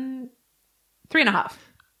 3.5.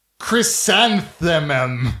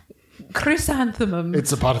 Chrysanthemum. Chrysanthemum.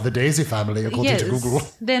 It's a part of the daisy family, according to Google.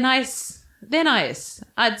 They're nice. They're nice.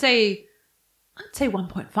 I'd say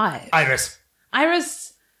 1.5. Iris.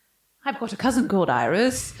 Iris. I've got a cousin called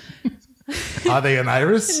Iris. Are they an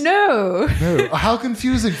iris? No. No. How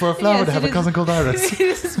confusing for a flower Yes, to have it a is. cousin called Iris.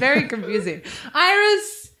 This is very confusing.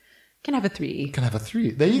 Iris can have a 3. Can have a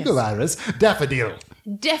 3. There you go, Iris. Daffodil.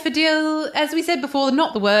 Daffodil, as we said before,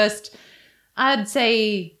 not the worst. I'd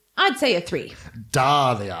say a 3.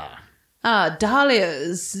 Dahlia.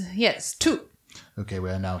 Dahlias. Yes, 2. Okay, we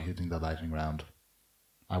are now hitting the lightning round.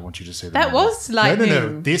 I want you to say the That number. was lightning.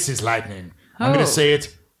 No. This is lightning. I'm Oh. going to say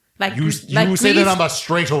it. Like You like say the greased- number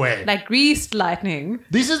straight away. Like Grease Lightning.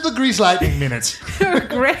 This is the Grease Lightning Minute. Oh,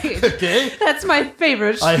 great. Okay? That's my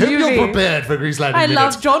favorite I hope movie. you're prepared for Grease Lightning I Minute.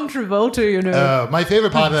 love John Travolta, you know. My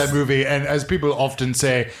favorite part of that movie, and as people often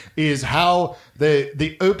say, is how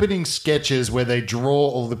the opening sketches where they draw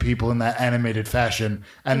all the people in that animated fashion,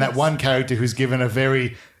 and that one character who's given a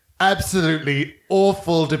very absolutely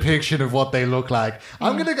awful depiction of what they look like.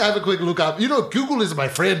 I'm going to have a quick look up. You know, Google is my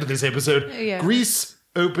friend in this episode. Yeah. Grease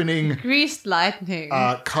opening Grease Lightning.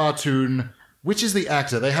 cartoon. Which is the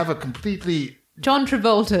actor? They have a completely... John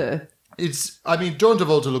Travolta. John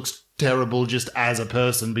Travolta looks terrible just as a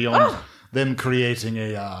person beyond them creating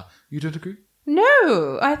a... You don't agree?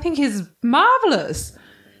 No, I think he's marvelous.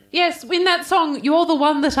 Yes, in that song, You're the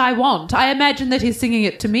One That I Want, I imagine that he's singing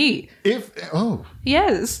it to me. Yes. Wow.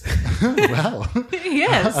 Yes.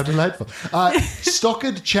 How delightful.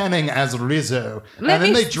 Stockard Channing as Rizzo. Let and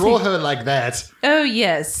then me they draw see. her like that. Oh,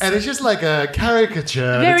 yes. And it's just like a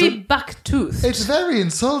caricature. Very It's, buck-toothed. it's very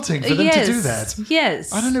insulting for them yes. to do that.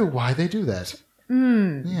 Yes. I don't know why they do that.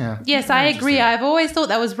 Yeah. Yes, I agree. Interesting. I've always thought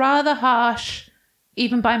that was rather harsh,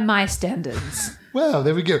 even by my standards. Well,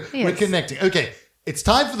 there we go. Yes. We're connecting. Okay. It's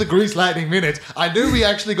time for the Grease Lightning Minute. I know we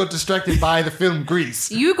actually got distracted by the film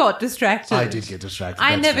Grease. You got distracted. I did get distracted.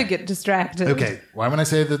 I that's never right. get distracted. Okay, why when I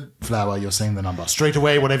say the flower, you're saying the number. Straight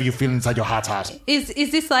away, whatever you feel inside your heart. Is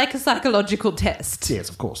this like a psychological test? Yes,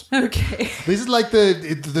 of course. Okay. This is like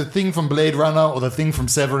the thing from Blade Runner or the thing from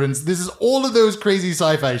Severance. This is all of those crazy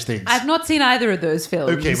sci-fi things. I've not seen either of those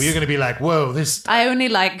films. Okay, well, you're going to be like, whoa, this... I only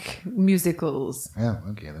like musicals. Yeah,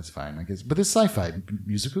 okay, that's fine, I guess. But there's sci-fi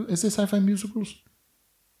musical. Is there sci-fi musicals?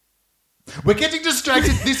 We're getting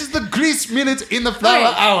distracted. This is the Grease Minute in the Flower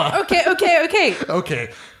Right. Hour. Okay. Okay.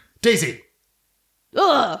 Daisy,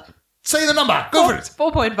 Ugh. say the number. Go for it.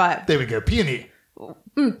 4.5. There we go. Peony.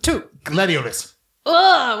 2. Gladiolus.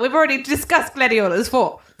 Ugh. We've already discussed gladiolus.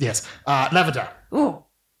 4. Yes. Lavender. Ooh.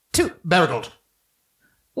 2. Marigold.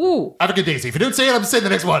 Ooh. African Daisy. If you don't say it, I'm saying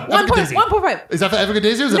the next one. One African point- Daisy. 1.5. Is that for African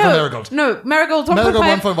Daisy or is that for Marigold? No, Marigold's 1.5. Marigold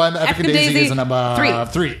 1.1. African Daisy is a number 3.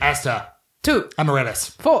 3. Aster. 2. Amaryllis.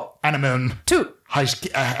 4. Anemone. 2.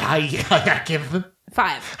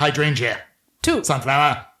 Hydrangea. 2.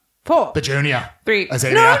 Sunflower. 4. Petunia. 3.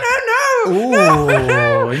 Azalea. No.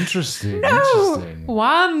 Oh, interesting. No. Interesting.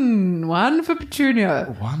 1 for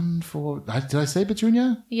Petunia. 1 for... Did I say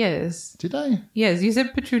Petunia? Yes. Did I? Yes, you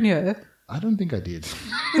said Petunia. I don't think I did.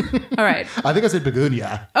 All right. I think I said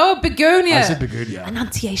begonia. Oh, begonia. I said begonia.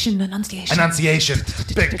 Enunciation. Enunciation.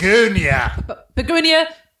 Begonia. Begonia.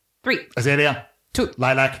 3. Azalea. 2.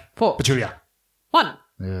 Lilac. 4. Petunia. 1.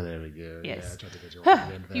 Oh, there we go. Yes. Yeah, I tried to get you Huh, off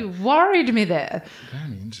the end there. you worried me there.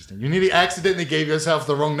 Very interesting. You nearly accidentally gave yourself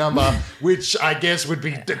the wrong number, which I guess would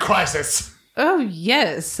be the crisis. Oh,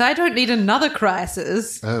 yes. I don't need another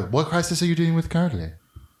crisis. Oh, what crisis are you dealing with currently?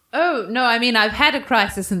 Oh, no, I mean, I've had a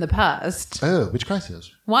crisis in the past. Oh, which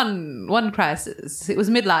crisis? One crisis. It was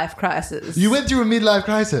midlife crisis. You went through a midlife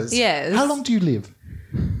crisis? Yes. How long do you live?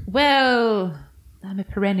 Well, I'm a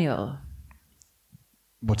perennial.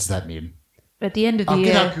 What does that mean? At the end of the Get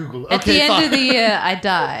year... out Google. At Okay, the end fine. of the year, I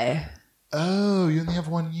die. Oh, you only have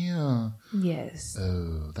 1 year. Yes.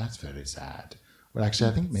 Oh, that's very sad. Well,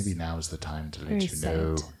 actually, I think maybe now is the time to let Very you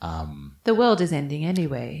know. The world is ending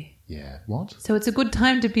anyway. Yeah. What? So it's a good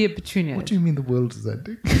time to be a Petunia. What do you mean the world is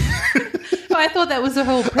ending? Oh, I thought that was the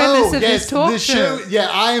whole premise of this talk show.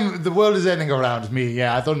 Yeah, the world is ending around me.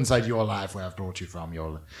 Yeah, I thought inside your life where I've brought you from.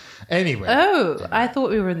 Anyway. Oh, I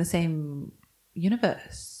thought we were in the same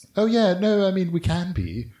universe. Oh, yeah. No, I mean, we can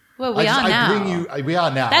be. Well, we are now. We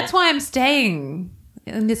are now. That's why I'm staying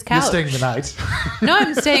in this couch. You're staying the night. No,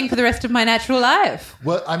 I'm staying for the rest of my natural life.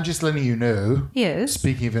 Well, I'm just letting you know. Yes.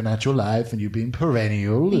 Speaking of your natural life and you being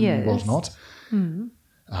perennial and whatnot.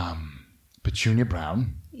 Petunia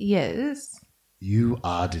Brown. Yes. You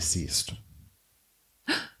are deceased.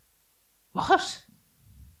 What?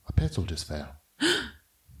 A petal just fell.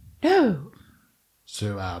 No.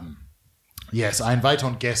 So, yes, I invite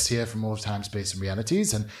on guests here from all time, space, and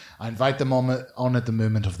realities, and I invite them on at the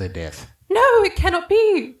moment of their death. No, it cannot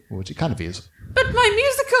be. Which it kind of is. But my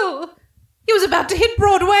musical! It was about to hit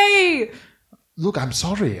Broadway! Look, I'm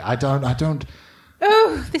sorry. I don't...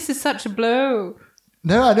 Oh, this is such a blow.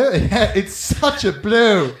 No, I know. It's such a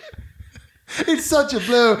blow. It's such a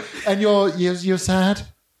blow. And you're sad?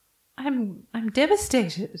 I'm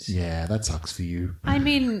devastated. Yeah, that sucks for you. I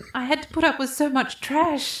mean, I had to put up with so much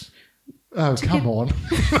trash. Oh, come on.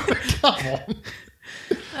 Come on.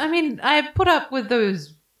 I mean, I put up with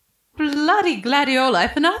those bloody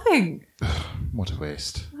gladioli for nothing. What a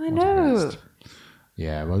waste. I know.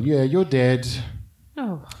 Yeah, well, yeah, you're dead.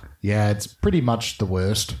 Oh. Yeah, it's pretty much the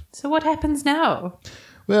worst. So what happens now?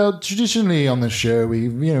 Well, traditionally on the show, we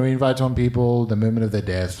invite on people the moment of their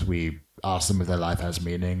death. We ask them if their life has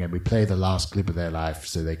meaning, and we play the last clip of their life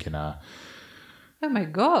so they can... Oh my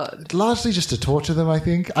God. Largely just to torture them, I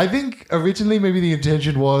think. I think originally maybe the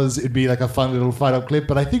intention was it'd be like a fun little fight-up clip,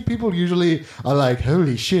 but I think people usually are like,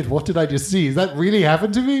 holy shit, what did I just see? Has that really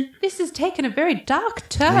happened to me? This has taken a very dark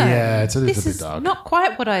turn. Yeah, it's a little bit dark. This is not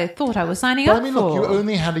quite what I thought I was signing but up for. I mean, look, you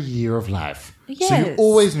only had a year of life. Yes. So you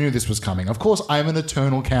always knew this was coming. Of course, I'm an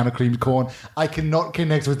eternal can of creamed corn. I cannot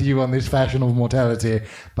connect with you on this fashion of mortality,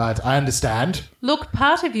 but I understand. Look,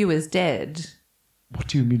 part of you is dead. What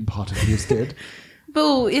do you mean part of you is dead?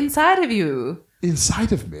 Well, inside of you.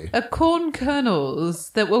 Inside of me? Are corn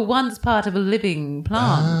kernels that were once part of a living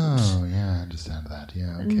plant. Oh, yeah, I understand that.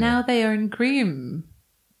 Yeah, okay. Now they are in cream.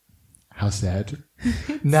 How sad.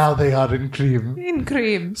 Now they are in cream. In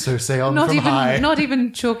cream. So say on from high. Not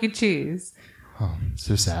even chalky cheese. Oh,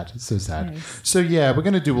 so sad. So sad. Yes. So yeah, we're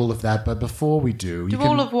going to do all of that, but before we do...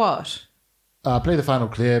 all of what? Play the final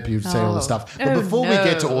clip, you say all the stuff. But before we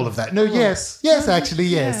get to all of that... No, yes, actually,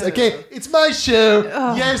 yes. No. Okay, it's my show.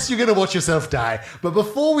 Oh. Yes, you're going to watch yourself die. But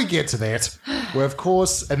before we get to that, we're of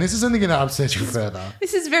course... And this is only going to upset you further.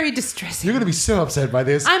 This is very distressing. You're going to be so upset by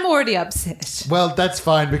this. I'm already upset. Well, that's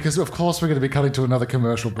fine, because of course we're going to be cutting to another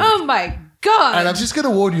commercial break. Oh my God. And I'm just going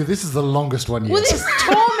to warn you, this is the longest one yet. Will this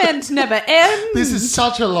torment never end? This is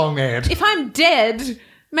such a long ad. If I'm dead,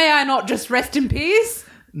 may I not just rest in peace?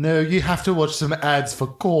 No, you have to watch some ads for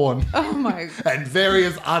corn. Oh my... and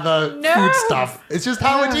various other food stuff. It's just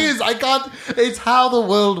how it is. It's how the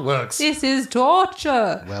world works. This is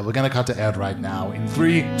torture. Well, we're going to cut to ad right now. In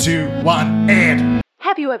 3, 2, 1, ad.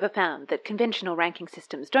 Have you ever found that conventional ranking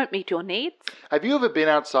systems don't meet your needs? Have you ever been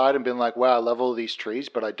outside and been like, wow, I love all these trees,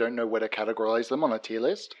 but I don't know where to categorize them on a tier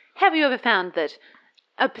list? Have you ever found that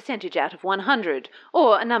a percentage out of 100,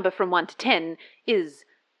 or a number from 1 to 10, is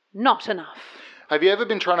not enough? Have you ever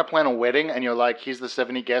been trying to plan a wedding and you're like, here's the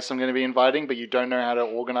 70 guests I'm going to be inviting, but you don't know how to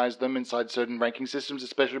organize them inside certain ranking systems,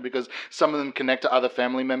 especially because some of them connect to other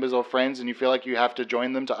family members or friends and you feel like you have to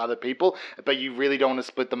join them to other people, but you really don't want to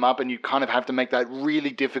split them up and you kind of have to make that really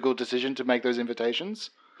difficult decision to make those invitations?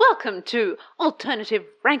 Welcome to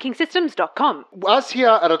AlternativeRankingSystems.com. Us here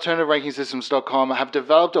at AlternativeRankingSystems.com have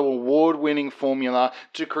developed an award-winning formula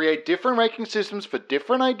to create different ranking systems for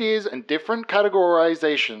different ideas and different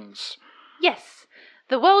categorizations. Yes.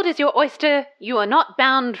 The world is your oyster. You are not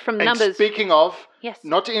bound from numbers. And speaking of, yes.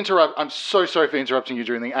 Not to interrupt, I'm so sorry for interrupting you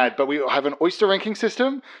during the ad, but we have an oyster ranking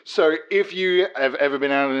system. So if you have ever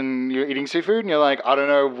been out and you're eating seafood and you're like, I don't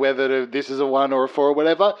know whether this is a 1 or a 4 or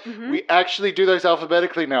whatever, we actually do those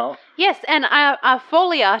alphabetically now. Yes, and our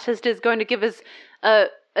Foley artist is going to give us a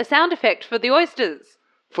sound effect for the oysters.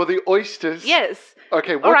 For the oysters? Yes.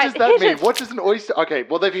 Okay, what does that mean? What does an oyster... Okay,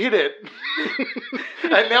 well, they've hit it.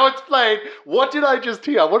 And now it's played. What did I just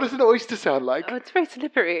hear? What does an oyster sound like? Oh, it's very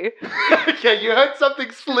slippery. Okay, you heard something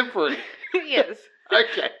slippery. Yes.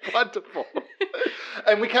 Okay, wonderful.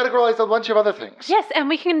 And we categorize a bunch of other things. Yes, and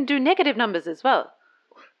we can do negative numbers as well.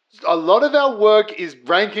 A lot of our work is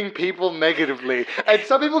ranking people negatively. And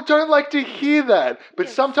some people don't like to hear that. But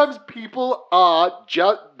sometimes people are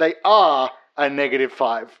a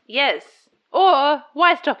 -5. Yes. Or,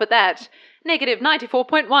 why stop at that? negative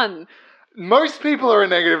 94.1. Most people are a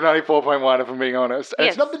negative 94.1, if I'm being honest. And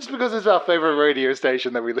Yes. it's not just because it's our favourite radio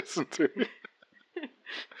station that we listen to.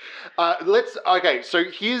 Okay, so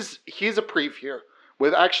here's a preview.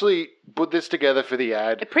 We've actually put this together for the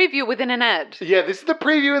ad. A preview within an ad. Yeah, this is the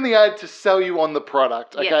preview in the ad to sell you on the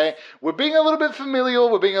product, okay? Yes. We're being a little bit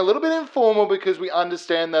familial, we're being a little bit informal because we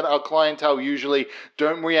understand that our clientele usually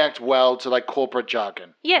don't react well to like corporate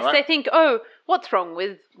jargon. Yes, alright? they think, what's wrong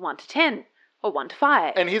with 1 to 10 or 1 to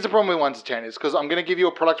 5? And here's the problem with 1 to 10 is because I'm going to give you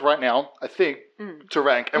a product right now, I think, to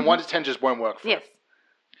rank, and 1 to 10 just won't work for Yes.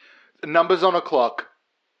 it. Numbers on a clock.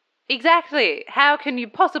 Exactly. How can you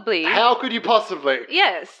possibly... How could you possibly?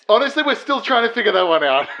 Yes. Honestly, we're still trying to figure that one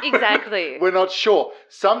out. Exactly. We're not sure.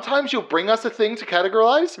 Sometimes you'll bring us a thing to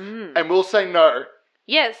categorize, and we'll say no.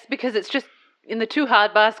 Yes, because it's just in the too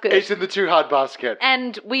hard basket. It's in the too hard basket.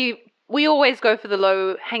 And we always go for the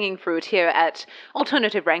low-hanging fruit here at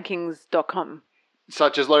alternativerankings.com.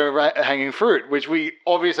 Such as low-hanging fruit, which we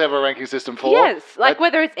obviously have a ranking system for. Yes, like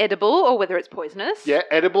whether it's edible or whether it's poisonous. Yeah,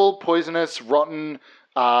 edible, poisonous, rotten,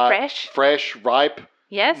 fresh, ripe,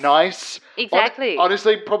 Yes. nice. Exactly.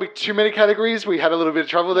 Honestly, probably too many categories. We had a little bit of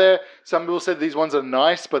trouble there. Some people said these ones are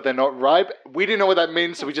nice, but they're not ripe. We didn't know what that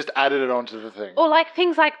means, so we just added it onto the thing. Or like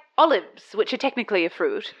things like olives, which are technically a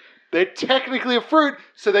fruit. They're technically a fruit,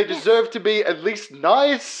 so they deserve to be at least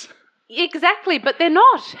nice. Exactly, but they're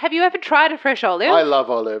not. Have you ever tried a fresh olive? I love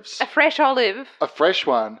olives. A fresh olive. A fresh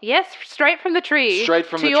one. Yes, straight from the tree. Straight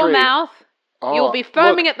from to the your tree. mouth. Oh, You'll be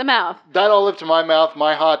foaming look, at the mouth. That olive to my mouth,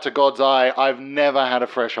 my heart to God's eye. I've never had a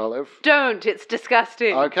fresh olive. Don't. It's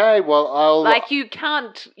disgusting. Okay, well, I'll... Like you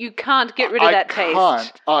can't get rid of that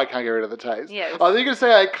taste. I can't get rid of the taste. Yes. I was going to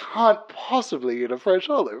say I can't possibly eat a fresh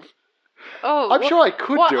olive. Oh, I'm sure I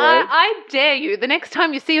could do it. I dare you. The next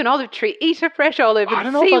time you see an olive tree, eat a fresh olive and I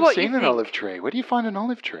don't know see if what I've you seen an think. olive tree. Where do you find an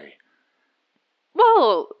olive tree?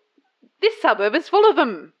 Well, this suburb is full of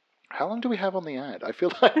them. How long do we have on the ad? I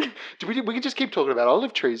feel like we can just keep talking about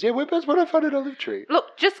olive trees. Yeah, where do I find an olive tree?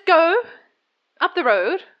 Look, just go up the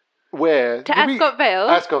road Where? to Ascot Vale.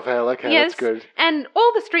 Ascot Vale, okay, Yes, that's good. and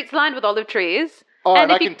all the streets lined with olive trees. Oh,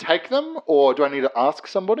 and I if can take them, or do I need to ask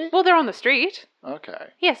somebody? Well, they're on the street. Okay.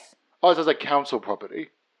 Yes, Oh, so it's like council property.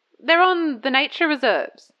 they're on the nature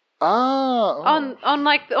reserves. Ah. Oh.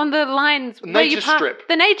 On the lines where you Nature park. strip.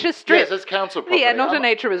 The nature strip. Yes, it's council property. Yeah, not a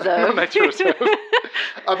nature reserve. Not a nature reserve.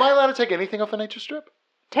 Am I allowed to take anything off a nature strip?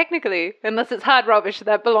 Technically, unless it's hard rubbish,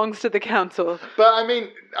 that belongs to the council. But I mean,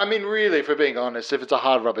 really, if we're being honest, if it's a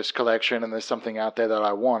hard rubbish collection and there's something out there that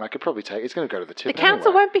I want, I could probably take. It's going to go to the tip. The council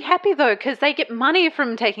anyway. won't be happy though, because they get money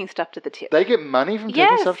from taking stuff to the tip. They get money from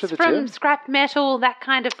taking stuff to the from tip. scrap metal, that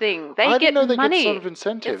kind of thing. They I get didn't know they money. get sort of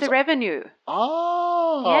incentives. It's a revenue.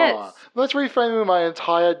 Ah. Yes. That's reframing my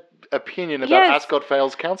entire opinion about Yes. Ascot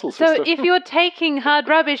Vale's council So system. if you're taking hard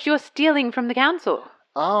rubbish, you're stealing from the council.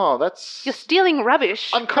 Oh, that's... You're stealing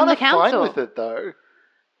rubbish I'm from kind the of fine council. with it, though.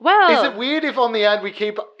 Well, Is it weird if on the ad we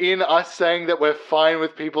keep in us saying that we're fine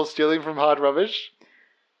with people stealing from hard rubbish?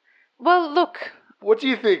 well, look. What do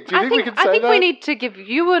you think? Do you think we can say that? I think we need to give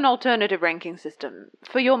you an alternative ranking system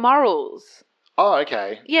for your morals. Oh,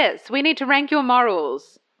 okay. Yes, we need to rank your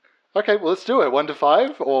morals. Okay, well, let's do it. 1 to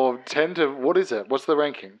 5 or 10 to... What is it? What's the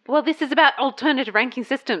ranking? Well, this is about alternative ranking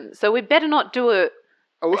systems, so we better not do a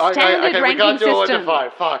Oh, standard okay, we ranking can't do a 1 to system.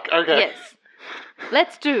 5. Fuck, okay. Yes.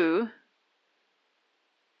 Let's do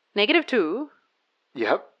 -2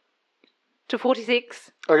 Yep. to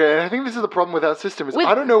 46 Okay, and I think this is the problem with our system is With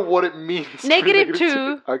I don't know what it means. to be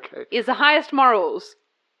 -2 Okay. is the highest morals,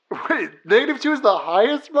 Wait, -2 is the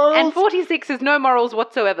highest morals? and 46 is no morals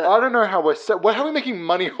whatsoever. I don't know how we're... how are we making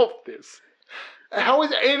money off this? How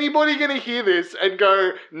is anybody going to hear this and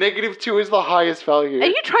go, -2 is the highest value? Are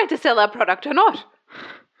you trying to sell our product or not?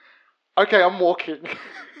 Okay, I'm walking.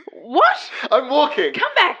 What? I'm walking.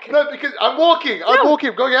 Come back. No, because I'm walking. I'm walking.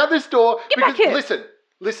 I'm going out this door. Get because, back here.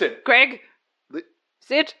 Listen. Greg,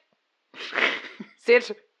 sit.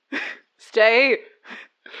 Sit. Stay.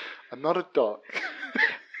 I'm not a dog.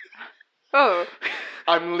 Oh.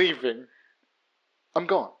 I'm leaving. I'm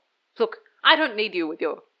gone. Look, I don't need you with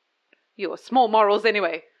your small morals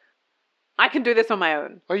anyway. I can do this on my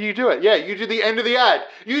own. Oh, you do it. Yeah, you do the end of the ad.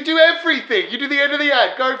 You do everything. You do the end of the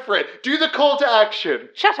ad. Go for it. Do the call to action.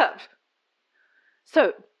 Shut up.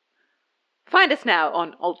 So, find us now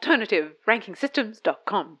on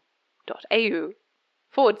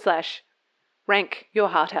alternativerankingsystems.com.au/rank your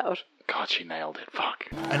heart out. God, she nailed it. Fuck.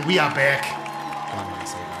 And we are back.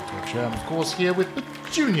 I'm, of course, here with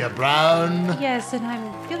Petunia Brown. Yes, and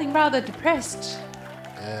I'm feeling rather depressed.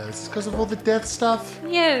 It's because of all the death stuff.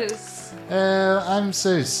 Yes. I'm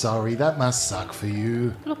so sorry. That must suck for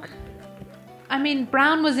you. Look, I mean,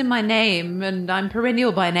 Brown was in my name, and I'm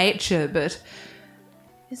perennial by nature, but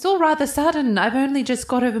it's all rather sudden. I've only just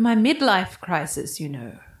got over my midlife crisis, you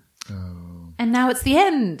know. Oh. And now it's the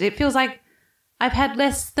end. It feels like I've had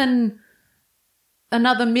less than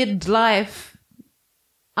another midlife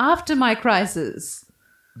after my crisis.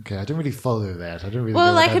 Okay, I don't really follow that. I don't really Well,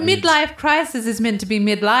 know what like a that means. midlife crisis is meant to be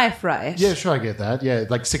midlife, right? Yeah, sure, I get that. Yeah,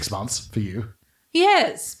 like 6 months for you.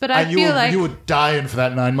 Yes, but I And feel like... you were dying for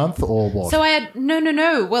that 9 month or what? So I had...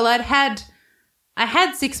 No. Well, I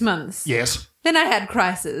had 6 months. Yes. Then I had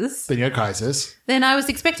crisis. Then you had crisis. Then I was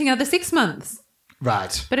expecting another 6 months.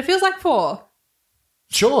 Right. But it feels like 4.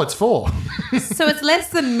 Sure, it's 4. So it's less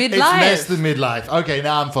than midlife. It's less than midlife. Okay,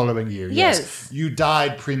 now I'm following you. Yes. You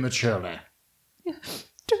died prematurely.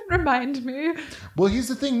 Don't remind me. Well, here's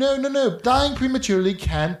the thing. No. Dying prematurely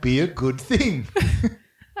can be a good thing.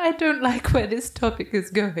 I don't like where this topic is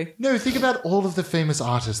going. No, think about all of the famous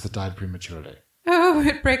artists that died prematurely. Oh,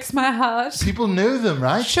 it breaks my heart. People know them,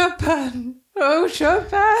 right? Chopin. Oh,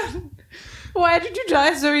 Chopin. Why did you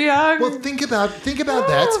die so young? Well, think about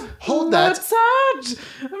that. Hold that.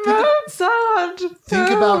 Mozart. Think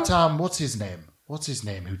about what's his name? What's his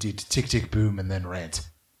name who did Tick Tick Boom and then Rent?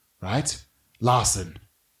 Right? Larson.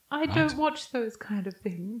 I don't watch those kind of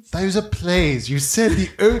things. Those are plays. You said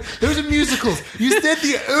those are musicals. You said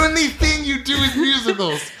the only thing you do is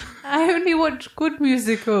musicals. I only watch good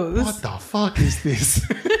musicals. What the fuck is this?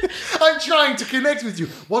 I'm trying to connect with you.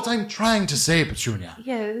 What I'm trying to say, Petunia,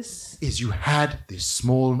 Yes. is you had this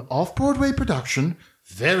small off-Broadway production,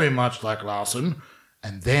 very much like Larson,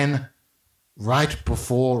 and then right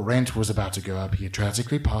before Rent was about to go up, he had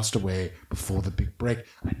tragically passed away before the big break,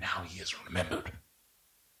 and now he is remembered.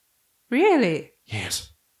 Really?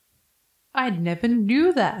 Yes. I never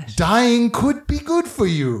knew that. Dying could be good for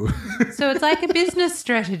you. So it's like a business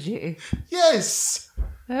strategy. Yes.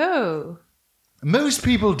 Oh. Most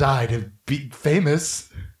people die to be famous.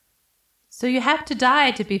 So you have to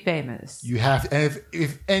die to be famous. You have,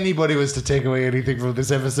 if anybody was to take away anything from this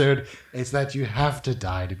episode, it's that you have to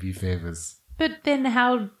die to be famous. But then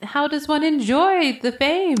how does one enjoy the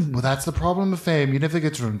fame? Well, that's the problem of fame. You never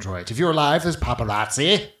get to enjoy it. If you're alive, there's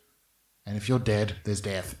paparazzi. And if you're dead, there's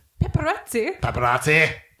death. Paparazzi?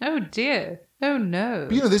 Paparazzi. Oh dear. Oh no.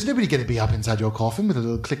 But there's nobody going to be up inside your coffin with a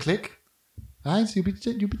little click click. Right? So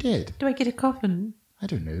you'll be dead. Do I get a coffin? I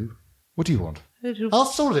don't know. What do you want? Little- I'll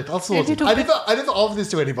sort it. Little- I never offer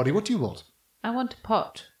this to anybody. What do you want? I want a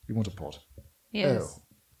pot. You want a pot? Yes. Oh.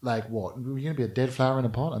 Like what? You're going to be a dead flower in a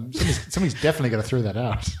pot? Somebody's definitely going to throw that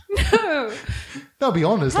out. No. No, be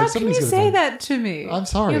honest. How like can you somebody's say gonna that to me? I'm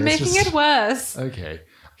sorry, You're it's making just- it worse. Okay.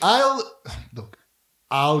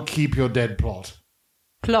 I'll keep your dead pot.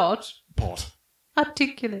 Plot. Pot.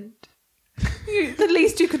 Articulate. The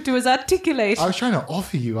least you could do is articulate. I was trying to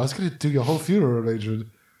offer you. I was going to do your whole funeral arrangement.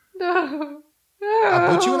 No.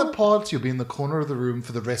 I'll put you in a pot. You'll be in the corner of the room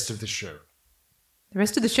for the rest of the show. The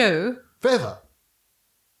rest of the show? Forever.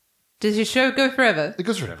 Does your show go forever? It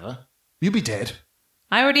goes forever. You'll be dead.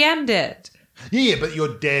 I already am dead. Yeah, but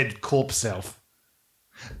your dead corpse self.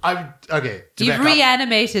 Okay. to You've back up.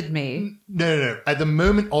 reanimated me. No. At the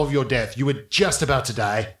moment of your death, you were just about to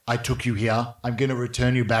die. I took you here. I'm going to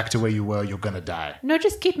return you back to where you were. You're going to die. No,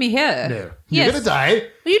 just keep me here. No. Yes. You're going to die.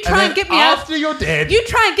 Will you try and then get me out? After you're dead. You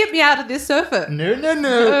try and get me out of this sofa. No.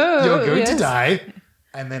 Oh, You're going to yes. die.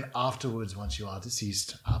 And then afterwards, once you are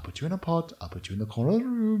deceased, I'll put you in a pot. I'll put you in the corner of the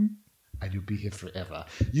room. And you'll be here forever.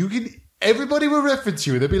 Everybody will reference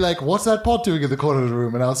you. They'll be like, what's that pot doing in the corner of the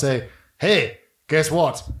room? And I'll say, hey, guess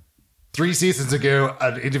what? 3 seasons ago,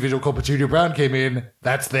 an individual called Petunia Brown came in.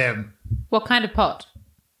 That's them. What kind of pot?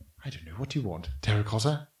 I don't know. What do you want?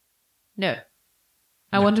 Terracotta? No.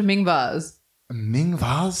 I want a Ming vase. A Ming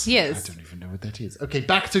vase? Yes. I don't even know what that is. Okay,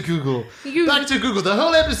 back to Google. You- Back to Google. The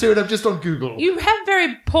whole episode, I'm just on Google. You have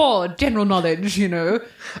very poor general knowledge, you know.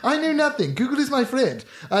 I know nothing. Google is my friend.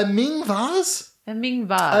 A Ming vase? A Ming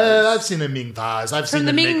vase. I've seen a Ming vase. I've From seen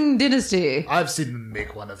the them Ming dynasty. I've seen them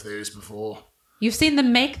make one of those before. You've seen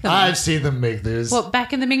them make them. I've seen them make those. What,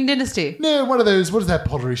 back in the Ming dynasty? No, one of those. What is that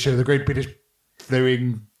pottery show? The Great British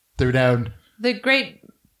Throw Down. The Great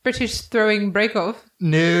British Throwing Break-Off?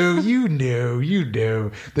 No, you know.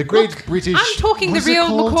 The Great British... I'm talking the what is it real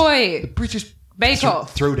called? McCoy. The British...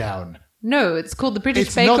 Bake-Off. Throwdown. No, it's called the British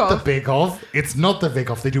It's Bake-Off. not the Bake-Off. It's not the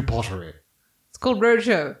Bake-Off. They do pottery. It's called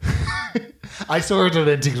Roadshow. I saw it on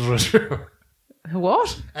Antiques Roadshow.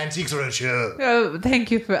 What? Antiques Roadshow. Oh, thank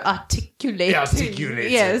you for articulating.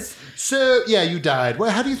 Articulating. Yes. So, yeah, you died. Well,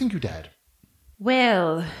 how do you think you died?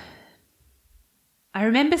 Well, I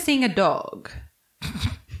remember seeing a dog.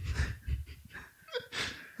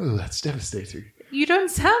 Oh, that's devastating. You don't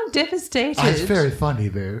sound devastated. It's very funny,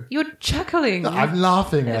 though. You're chuckling. I'm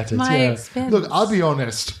laughing at it. my Yeah. expense. Look, I'll be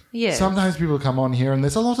honest. Yes. Sometimes people come on here and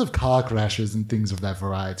there's a lot of car crashes and things of that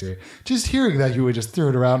variety. Just hearing that you were just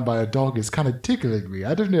thrown around by a dog is kind of tickling me.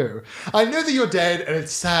 I don't know. I know that you're dead and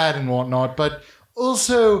it's sad and whatnot, but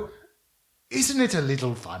also, isn't it a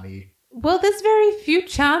little funny? Well, there's very few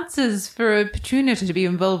chances for a Petunia to be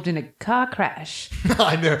involved in a car crash.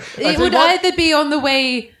 I know. It would either be on the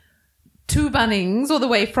way to Bunnings or the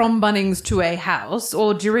way from Bunnings to a house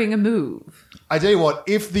or during a move. I tell you what,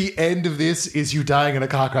 if the end of this is you dying in a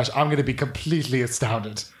car crash, I'm going to be completely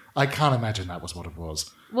astounded. I can't imagine that was what it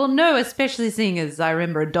was. Well, no, especially seeing as I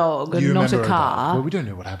remember a dog and You not a remember car. dog. Well, we don't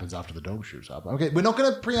know what happens after the dog shows up. Okay, we're not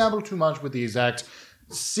going to preamble too much with the exact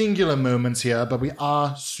singular moments here, but we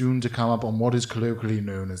are soon to come up on what is colloquially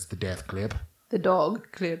known as the death clip. The dog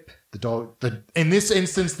clip. In this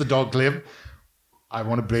instance, the dog clip. I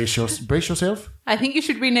want to brace yourself. I think you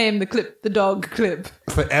should rename the clip the dog clip.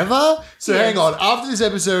 Forever? So Yes. hang on. After this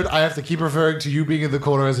episode, I have to keep referring to you being in the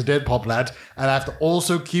corner as a dead pop lad, and I have to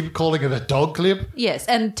also keep calling it a dog clip. Yes,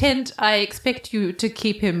 and Tent, I expect you to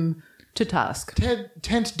keep him to task.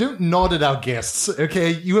 Tent, don't nod at our guests,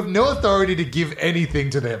 okay? You have no authority to give anything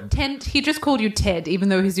to them. Tent, he just called you Ted, even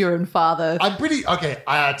though he's your own father. Okay,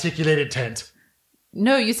 I articulated Tent.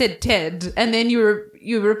 No, you said Ted, and then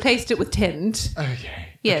you replaced it with Tent. Okay.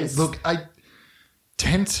 Yes. Okay, look,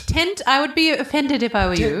 Tent. Tent, I would be offended if I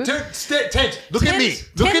were you. Tent, look at Tent, me.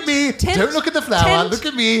 Look Tent, at me. Tent, Don't look at the flower. Tent. Look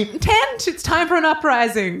at me. Tent, it's time for an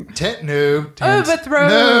uprising. Tent, no. Tent. Overthrow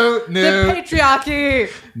No. the patriarchy.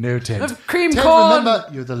 No, Tent. Of cream Tent, corn. remember,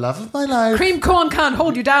 you're the love of my life. Cream corn can't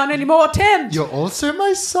hold you down anymore, Tent. You're also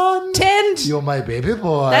my son. Tent. You're my baby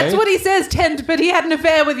boy. That's what he says, Tent, but he had an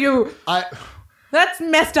affair with you. That's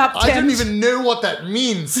messed up, Tent. I don't even know what that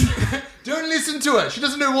means. Don't listen to her. She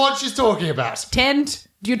doesn't know what she's talking about. Tent,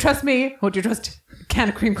 do you trust me or do you trust a can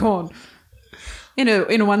of cream corn? In a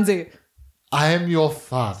onesie. I am your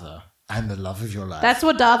father and the love of your life. That's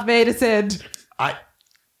what Darth Vader said.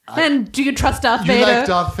 And do you trust Darth You Vader? like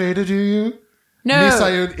Darth Vader, do you? No.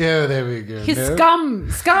 Oh, there we go. He's No?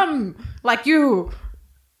 scum, like you.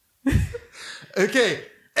 Okay,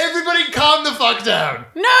 everybody calm the fuck down.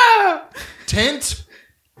 No! Tent,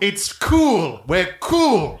 it's cool. We're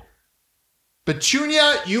cool.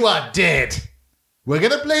 Petunia, you are dead. We're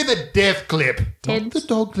going to play the death clip. Tent. Not the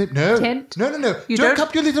dog clip. No. Tent. No. You Don't don't-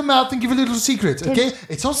 cup your little mouth and give a little secret, Tent. okay?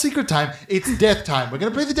 It's not secret time. It's death time. We're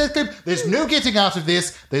going to play the death clip. There's no getting out of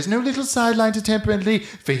this. There's no little sideline to temporarily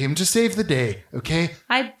for him to save the day, okay?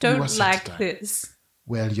 I You are don't set to like die. this.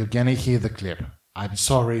 Well, you're going to hear the clip. I'm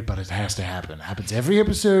sorry, but it has to happen. Happens every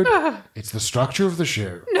episode. It's the structure of the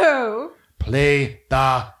show. No. Play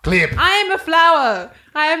the clip. I am a flower.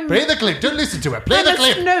 Play the clip. Don't listen to it. Play I'm the a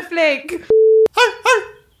clip. snowflake.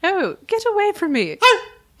 Oh, get away from me.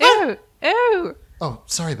 Oh. Oh,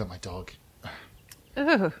 sorry about my dog.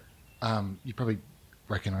 Oh. You probably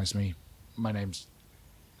recognize me. My name's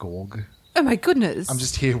Gorg. Oh my goodness. I'm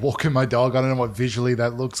just here walking my dog. I don't know what visually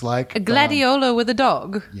that looks like. A gladiola with a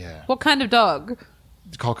dog. Yeah. What kind of dog?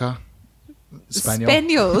 Cocker.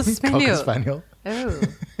 Spaniel. Spaniels. Cocker spaniel. Oh.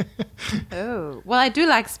 Oh. Well, I do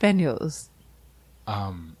like spaniels.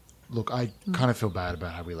 Look, I kind of feel bad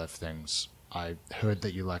about how we left things. I heard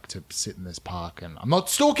that you like to sit in this park, and I'm not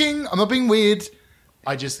stalking. I'm not being weird.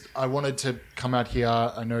 I wanted to come out here.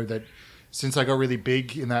 I know that since I got really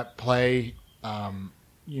big in that play, I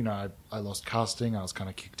lost casting. I was kind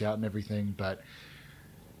of kicked out and everything, but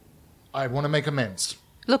I want to make amends.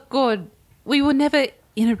 Look, Gord, we were never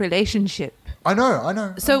in a relationship. I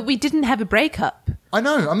know. So we didn't have a breakup. I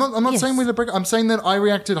know. I'm not Yes. saying we had a break. I'm saying that I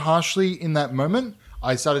reacted harshly in that moment.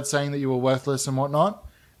 I started saying that you were worthless and whatnot,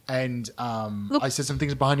 and I said some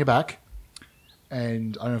things behind your back.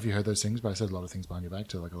 And I don't know if you heard those things, but I said a lot of things behind your back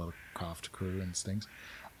to like a lot of craft crew and things.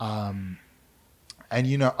 And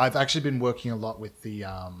I've actually been working a lot with the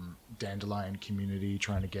Dandelion community,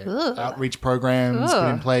 trying to get outreach programs put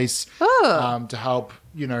in place to help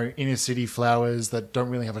inner city flowers that don't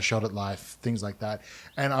really have a shot at life, things like that.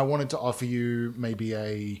 And I wanted to offer you maybe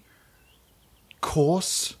a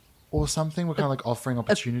course or something. We're kind of like offering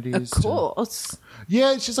opportunities. A course.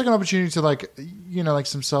 Yeah, it's just like an opportunity to like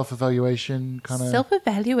some self-evaluation kind of.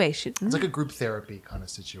 Self-evaluation. It's like a group therapy kind of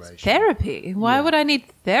situation. Therapy? Why would I need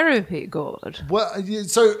therapy, Gord? Well,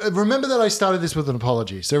 so remember that I started this with an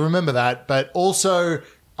apology. So remember that, but also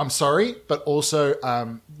I'm sorry, but also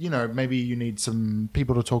maybe you need some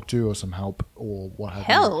people to talk to or some help or what have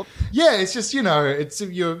you. Help? Yeah, it's just you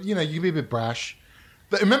can be a bit brash.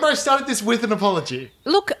 But remember, I started this with an apology.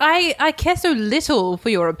 Look, I care so little for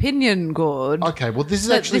your opinion, Gord. Okay, well, this is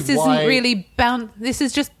But actually this why... isn't really this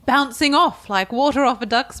is just bouncing off like water off a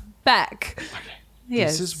duck's back. Okay.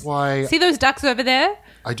 Yes. This is why... See those ducks over there?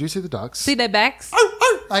 I do see the ducks. See their backs?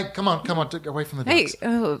 Oh! Hey, come on, get away from the Hey,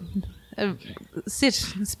 ducks. sit,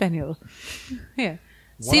 Spaniel. Here.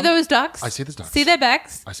 What See those ducks? I see the ducks. See their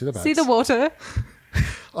backs? I see the backs. See the water?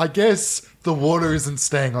 I guess the water isn't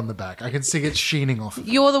staying on the back. I can see it sheening off.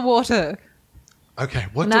 You're the water, Okay,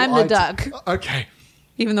 what and do I'm I the duck. Okay.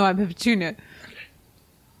 Even though I'm a Petunia.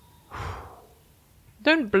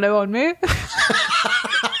 Don't blow on me.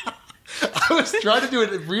 I was trying to do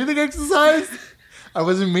a breathing exercise. I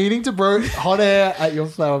wasn't meaning to blow hot air at your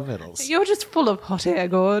flower petals. You're just full of hot air,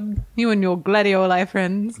 Gord. You and your gladioli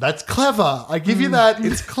friends. That's clever. I give you that.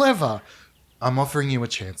 It's clever. I'm offering you a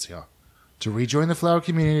chance here to rejoin the flower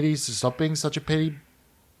community, to stop being such a petty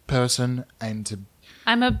person, and to...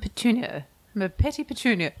 I'm a Petunia. I'm a petty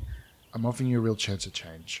Petunia. I'm offering you a real chance at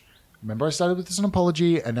change. Remember, I started with this an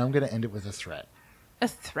apology, and now I'm going to end it with a threat. A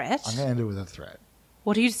threat? I'm going to end it with a threat.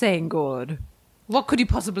 What are you saying, Gord? What could you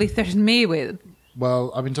possibly threaten me with?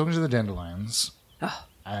 Well, I've been talking to the Dandelions, Oh.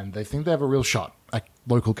 and they think they have a real shot at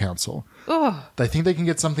local council. Oh. They think they can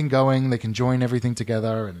get something going, they can join everything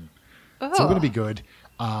together, and it's all going to be good.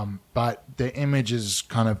 But their image is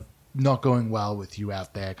kind of not going well with you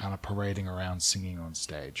out there kind of parading around singing on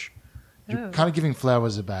stage. You're kind of giving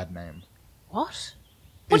flowers a bad name. What?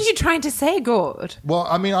 What are you trying to say, Gord? Well,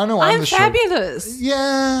 I mean, I know I'm the fabulous.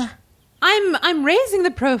 Yeah. I'm raising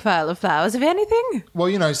the profile of flowers, if anything. Well,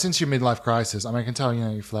 you know, since your midlife crisis, I mean, I can tell, you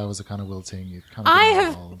know, your flowers are kind of wilting. You're kind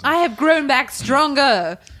of I have grown back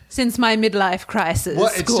stronger since my midlife crisis.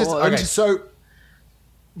 Well, it's just... Gord. Okay, so...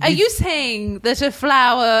 Are you saying that a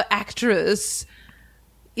flower actress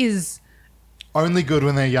is... Only good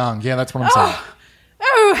when they're young. Yeah, that's what I'm saying.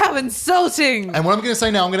 Oh, how insulting. And what I'm going to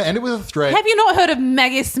say now, I'm going to end it with a threat. Have you not heard of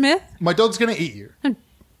Maggie Smith? My dog's going to eat you.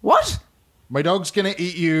 What? My dog's going to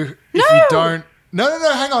eat you if No! you don't... No,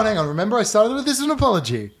 hang on. Remember, I started with this as an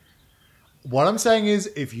apology. What I'm saying is,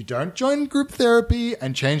 if you don't join group therapy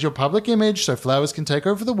and change your public image so flowers can take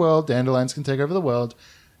over the world, dandelions can take over the world,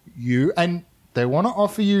 and they want to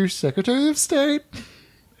offer you Secretary of State.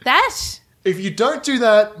 That? If you don't do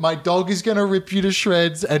that, my dog is going to rip you to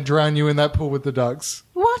shreds and drown you in that pool with the ducks.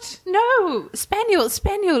 What? No. Spaniel,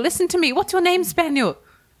 listen to me. What's your name, Spaniel?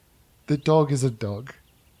 The dog is a dog.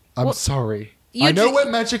 I'm sorry. You I know ju- we're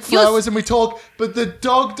magic flowers and we talk, but the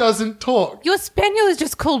dog doesn't talk. Your Spaniel is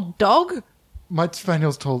just called Dog? My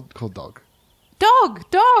spaniel's called Dog.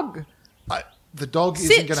 Dog. The dog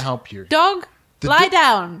Sit. isn't going to help you. Dog, The lie do-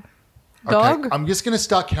 down. Dog. Okay, I'm just going to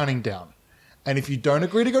start counting down. And if you don't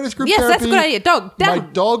agree to go to this group Yes, therapy... that's a good idea. Dog, down. My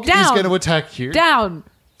dog is down, going to attack you. Down.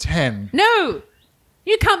 10. No.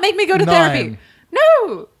 You can't make me go to 9. therapy.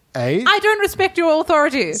 No. 8. I don't respect your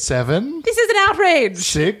authority. 7. This is an outrage.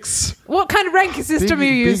 6. What kind of ranking system are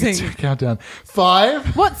you using? Countdown.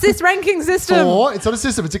 5. What's this ranking system? 4. It's not a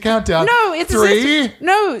system, it's a countdown. No, it's 3. a system.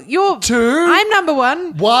 No, you're... 2. I'm number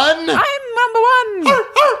 1. 1. I'm number 1.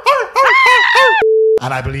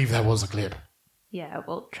 And I believe that was a clip. Yeah,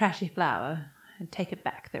 well, trashy flower. And take it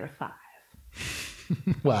back. There are 5.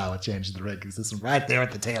 Wow, I changed the ranking system right there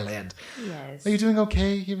at the tail end. Yes. Are you doing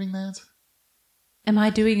okay hearing that? Am I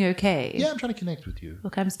doing okay? Yeah, I'm trying to connect with you.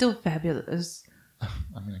 Look, I'm still fabulous. I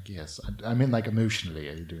mean, I guess. I mean, like, emotionally,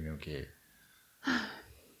 are you doing okay?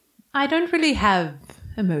 I don't really have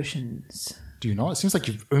emotions. Do you not? It seems like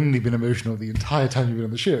you've only been emotional the entire time you've been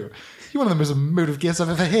on the show. You're one of the most emotive guests I've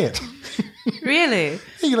ever had. Really?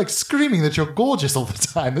 You're like screaming that you're gorgeous all the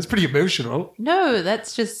time. That's pretty emotional. No,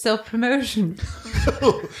 that's just self-promotion.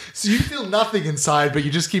 So you feel nothing inside, but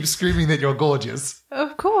you just keep screaming that you're gorgeous.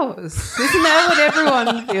 Of course. Isn't that what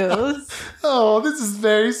everyone feels? Oh, this is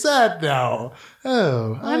very sad now.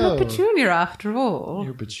 I'm a Petunia after all.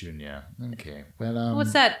 You're Petunia. Okay. Well,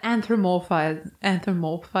 What's that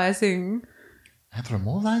anthropomorphizing?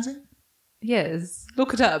 Anthropomorphizing? Yes.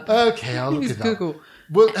 Look it up. Okay, I'll look Use it up. Google.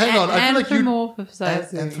 Well, hang on. I feel like you...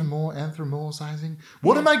 Anthropomorphizing. Anthropomorphizing?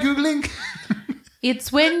 What am I Googling?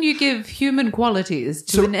 It's when you give human qualities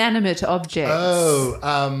to inanimate objects.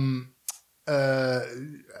 I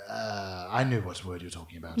knew what word you're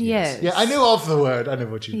talking about. Yes. Yeah, I knew of the word. I know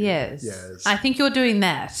what you mean. Yes. Yes. I think you're doing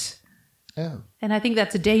that. Oh. And I think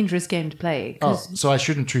that's a dangerous game to play. Oh, 'Cause so I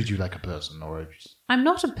shouldn't treat you like a person I'm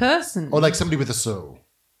not a person. or like somebody with a soul.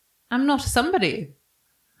 I'm not somebody.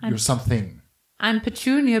 You're something. I'm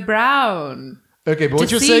Petunia Brown. Okay, but what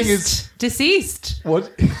you're saying is... Deceased.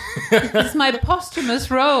 What? It's my posthumous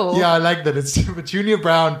role. Yeah, I like that. It's Petunia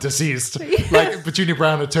Brown, deceased. Yes. Like Petunia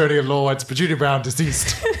Brown, attorney at law. It's Petunia Brown,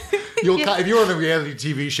 deceased. If you're on a reality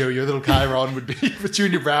TV show, your little Chiron would be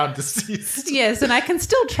Petunia Brown, deceased. Yes, and I can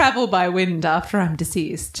still travel by wind after I'm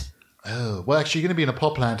deceased. Oh, well, actually, you're going to be in a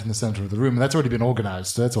pot plant in the center of the room, and that's already been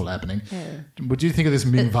organized, so that's all happening. Yeah. What do you think of this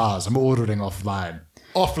Ming vase? I'm ordering offline.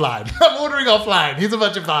 Offline. I'm ordering offline. Here's a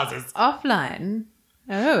bunch of vases. Offline?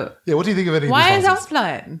 Oh. Yeah, what do you think of any Why of is these vases?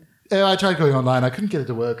 offline? I tried going online. I couldn't get it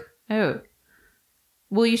to work. Oh.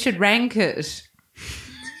 Well, you should rank it.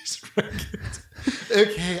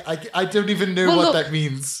 Okay, I don't even know what that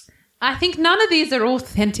means. I think none of these are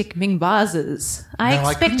authentic Ming vases. I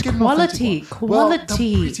expect quality. Well, they're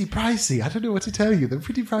pretty pricey. I don't know what to tell you. They're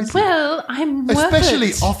pretty pricey. Well, I'm worth Especially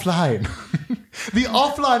it. offline. The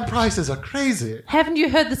offline prices are crazy. Haven't you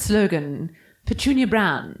heard the slogan, Petunia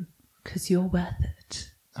Brown, 'cause you're worth it?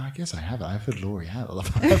 I guess I haven't. I've heard L'Oreal.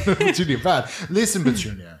 I've heard Petunia Brown. Listen,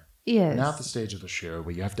 Petunia. Yes. Now at the stage of the show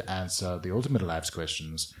where you have to answer the ultimate life's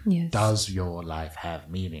questions. Yes. Does your life have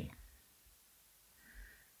meaning?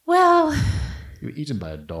 Well, You were eaten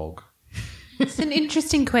by a dog. it's an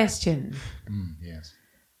interesting question. Yes.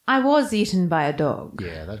 I was eaten by a dog.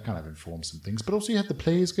 Yeah, that kind of informs some things. But also you had the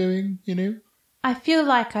plays going, you know? I feel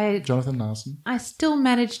like Jonathan Larson. I still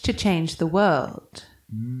managed to change the world.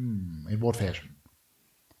 In what fashion?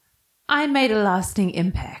 I made a lasting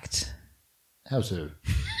impact. How so?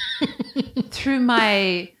 Through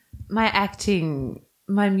my acting,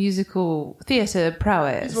 my musical theatre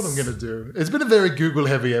prowess. That's what I'm going to do. It's been a very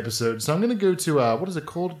Google-heavy episode, so I'm going to go to, what is it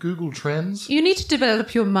called? Google Trends? You need to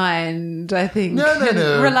develop your mind, I think. No.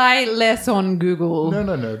 And rely less on Google.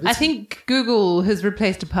 No. I think Google has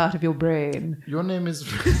replaced a part of your brain. Your name is...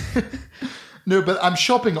 No, but I'm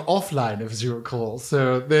shopping offline, as you recall.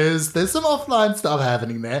 So there's some offline stuff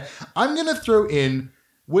happening there. I'm going to throw in...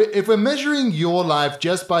 If we're measuring your life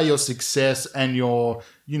just by your success and your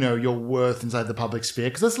worth inside the public sphere,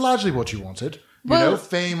 because that's largely what you wanted,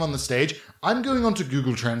 fame on the stage, I'm going on to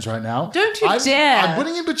Google Trends right now. Don't you dare. I'm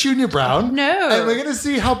putting in Petunia Brown. No. And we're going to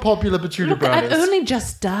see how popular Petunia Brown is. I've only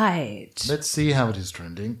just died. Let's see how it is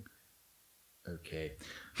trending. Okay.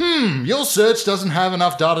 Your search doesn't have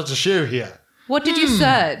enough data to show here. What did you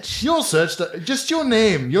search? Your search, just your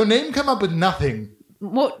name. Your name come up with nothing.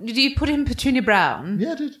 What did you put in Petunia Brown?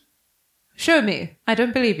 Yeah, I did. Show me. I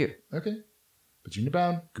don't believe you. Okay. Petunia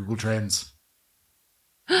Brown, Google Trends.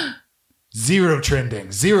 0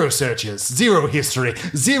 trending, 0 searches, 0 history,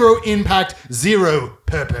 0 impact, 0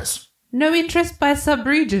 purpose. No interest by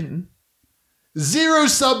sub-region. 0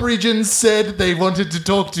 sub-regions said they wanted to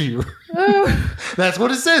talk to you. Oh. That's what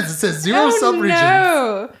it says. It says 0 sub-regions.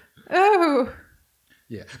 No. Oh.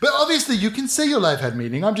 Yeah, but obviously you can say your life had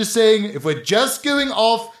meaning. I'm just saying, if we're just going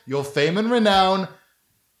off your fame and renown,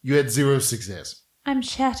 you had 0 success. I'm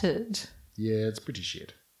shattered. Yeah, it's pretty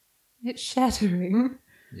shit. It's shattering.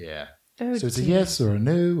 Yeah. Oh, so it's a dear. yes or a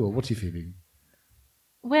no, or what are you feeling?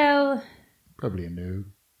 Well, Probably a no.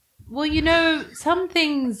 Well, some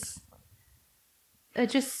things are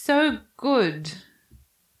just so good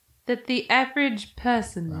that the average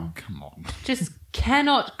person Oh, come on. just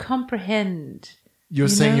cannot comprehend. You're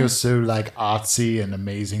saying you're so, artsy and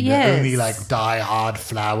amazing Yes. that only, die-hard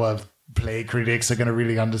flower play critics are going to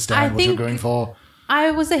really understand what you're going for?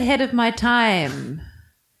 I was ahead of my time.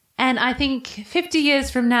 And I think 50 years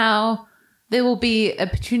from now, there will be a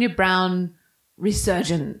Petunia Brown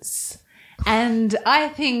resurgence. And I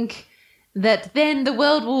think that then the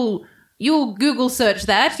world you'll Google search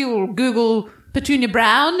that, you'll Google Petunia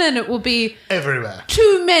Brown, and it will be everywhere.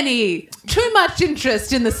 Too much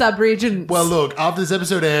interest in the sub-regions. Well, look, after this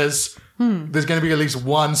episode airs, there's going to be at least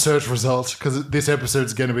one search result because this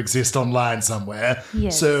episode's going to exist online somewhere.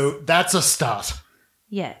 Yes. So that's a start.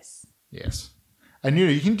 Yes. Yes. And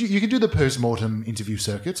you can do the post-mortem interview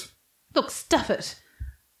circuit. Look, stuff it.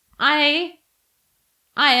 I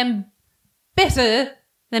am better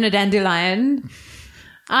than a dandelion.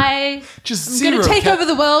 I'm going to take over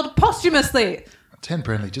the world posthumously. 10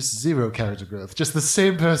 Brenly, just 0 character growth. Just the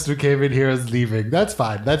same person who came in here is leaving. That's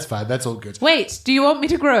fine. That's all good. Wait, do you want me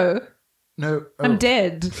to grow? No. Oh. I'm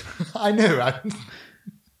dead. I know.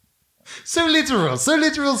 So literal,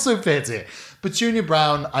 so petty. Petunia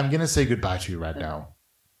Brown, I'm going to say goodbye to you right now.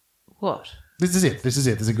 What? This is it.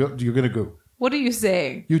 You're going to go. What are you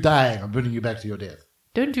saying? You're dying. I'm putting you back to your death.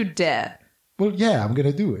 Don't you dare. Well, yeah, I'm going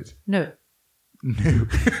to do it. No. No.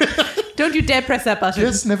 Don't you dare press that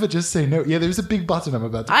button. Never just say no. Yeah, there's a big button I'm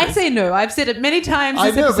about to press. I say no. I've said it many times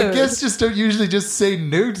I this know, episode. but guests just don't usually just say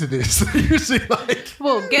no to this. They're usually like...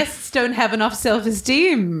 Well, guests don't have enough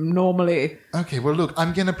self-esteem normally. Okay, well, look,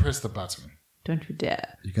 I'm going to press the button. Don't you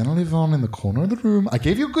dare. You're going to live on in the corner of the room. I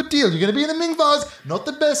gave you a good deal. You're going to be in the Ming vase. Not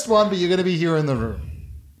the best one, but you're going to be here in the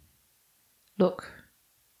room. Look.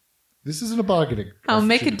 This isn't a bargaining. I'll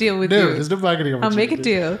make a deal with you. No, there's no bargaining. I'll make a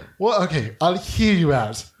deal. Well, okay, I'll hear you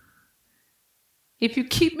out. If you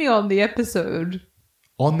keep me on the episode.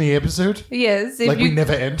 On the episode? Yes. If like you... we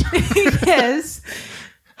never end? Yes.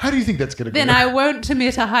 How do you think that's going to go? Then I won't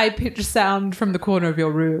emit a high-pitched sound from the corner of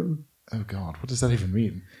your room. Oh, God. What does that even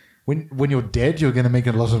mean? When you're dead, you're going to make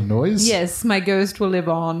a lot of noise? Yes, my ghost will live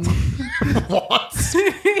on. What?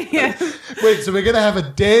 Yes. Wait, so we're going to have a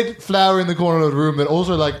dead flower in the corner of the room that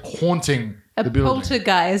also like haunting the building?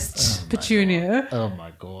 Poltergeist Petunia. Oh,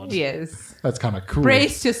 my God. Yes. That's kind of cool.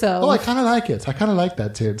 Brace yourself. Oh, I kind of like it. I kind of like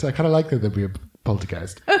that, Tid. I kind of like that there'll be a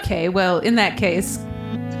poltergeist. Okay, well, in that case...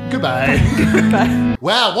 Goodbye. Goodbye.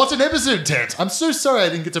 Wow, what an episode, Ted. I'm so sorry I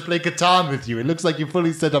didn't get to play Catan with you. It looks like you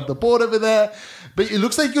fully set up the board over there, but it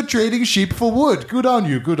looks like you're trading sheep for wood. Good on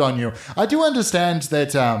you, good on you. I do understand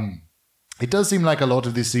that it does seem like a lot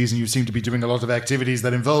of this season you seem to be doing a lot of activities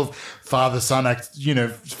that involve father-son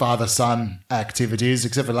activities,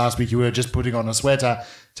 except for last week you were just putting on a sweater.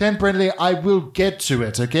 Ten Brindley, I will get to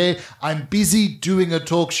it, okay? I'm busy doing a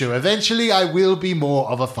talk show. Eventually, I will be more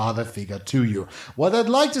of a father figure to you. What I'd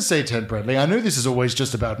like to say, Ten Brindley, I know this is always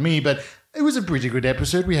just about me, but it was a pretty good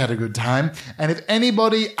episode. We had a good time. And if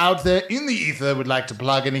anybody out there in the ether would like to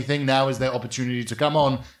plug anything, now is their opportunity to come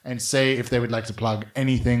on and say if they would like to plug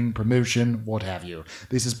anything, promotion, what have you.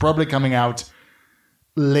 This is probably coming out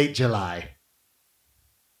late July.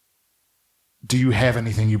 Do you have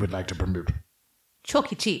anything you would like to promote?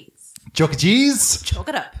 Chalky cheese. Chalky cheese? Chalk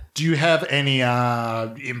it up. Do you have any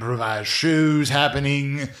improvised shows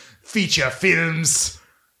happening? Feature films?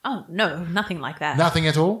 Oh, no, nothing like that. Nothing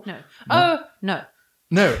at all? No. Oh, no.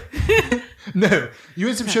 No. No.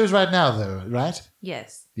 You're in some shows right now, though, right?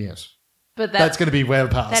 Yes. Yes. But that's going to be well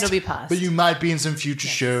past. That'll be past. But you might be in some future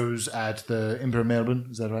shows at the Imper Melbourne.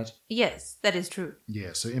 Is that right? Yes, that is true.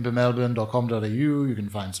 Yeah, so impermelbourne.com.au. You can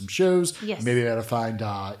find some shows. Yes. Maybe better find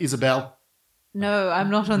Isabelle. No, I'm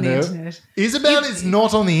not on the internet. Isabelle is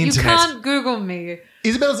not on the internet. You can't Google me.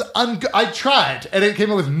 Isabelle's I tried, and it came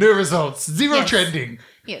up with no results. Zero trending.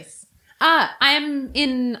 Yes. I'm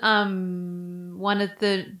in I'm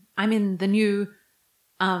in the new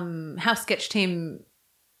house sketch team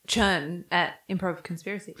Churn at Improv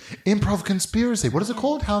Conspiracy. Improv Conspiracy. What is it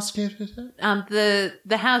called? House sketch?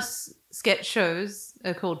 The house sketch shows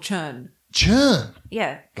are called Churn. Churn?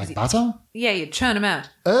 Yeah. Like butter? Yeah, you churn them out.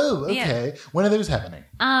 Oh, okay. Yeah. When are those happening?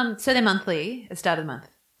 So they're monthly, at the start of the month.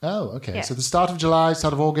 Oh, okay. Yeah. So the start of July,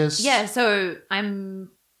 start of August? Yeah, so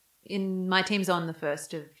my team's on the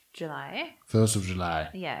 1st of July. 1st of July.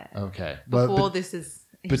 Yeah. Okay. Before this is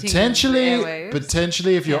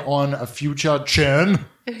potentially if you're on a future churn,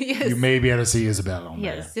 yes. you may be able to see Isabelle on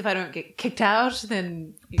there. Yes, if I don't get kicked out,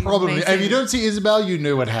 then... Probably. If you don't see Isabelle, you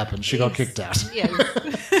know what happened. She got kicked out. Yes.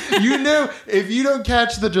 You know, if you don't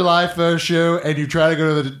catch the July 1st show and you try to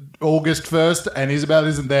go to the August 1st and Isabelle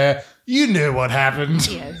isn't there, you know what happened.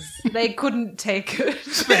 Yes. They couldn't take it.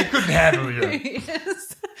 They couldn't handle you.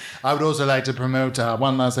 Yes. I would also like to promote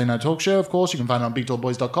One Last Late Night Talk Show. Of course, you can find it on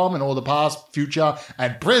BigTallBoys.com, and all the past, future,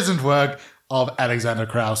 and present work of Alexander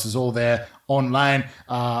Krause is all there online.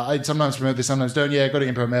 I sometimes promote this, sometimes don't. Yeah, go to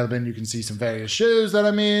Improv Melbourne. You can see some various shows that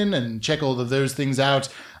I'm in and check all of those things out.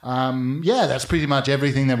 Yeah, that's pretty much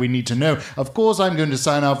everything that we need to know. Of course, I'm going to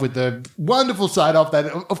sign off with the wonderful sign-off that,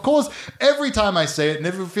 of course, every time I say it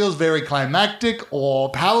never feels very climactic or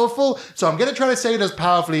powerful. So I'm going to try to say it as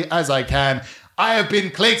powerfully as I can. I have been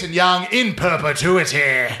Clayton Young in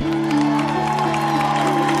perpetuity.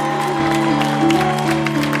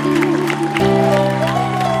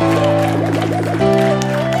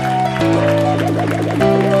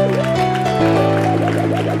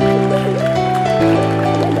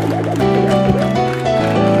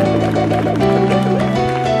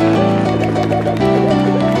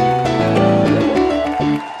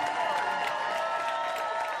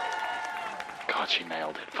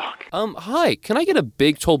 Hi, can I get a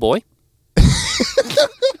big tall boy?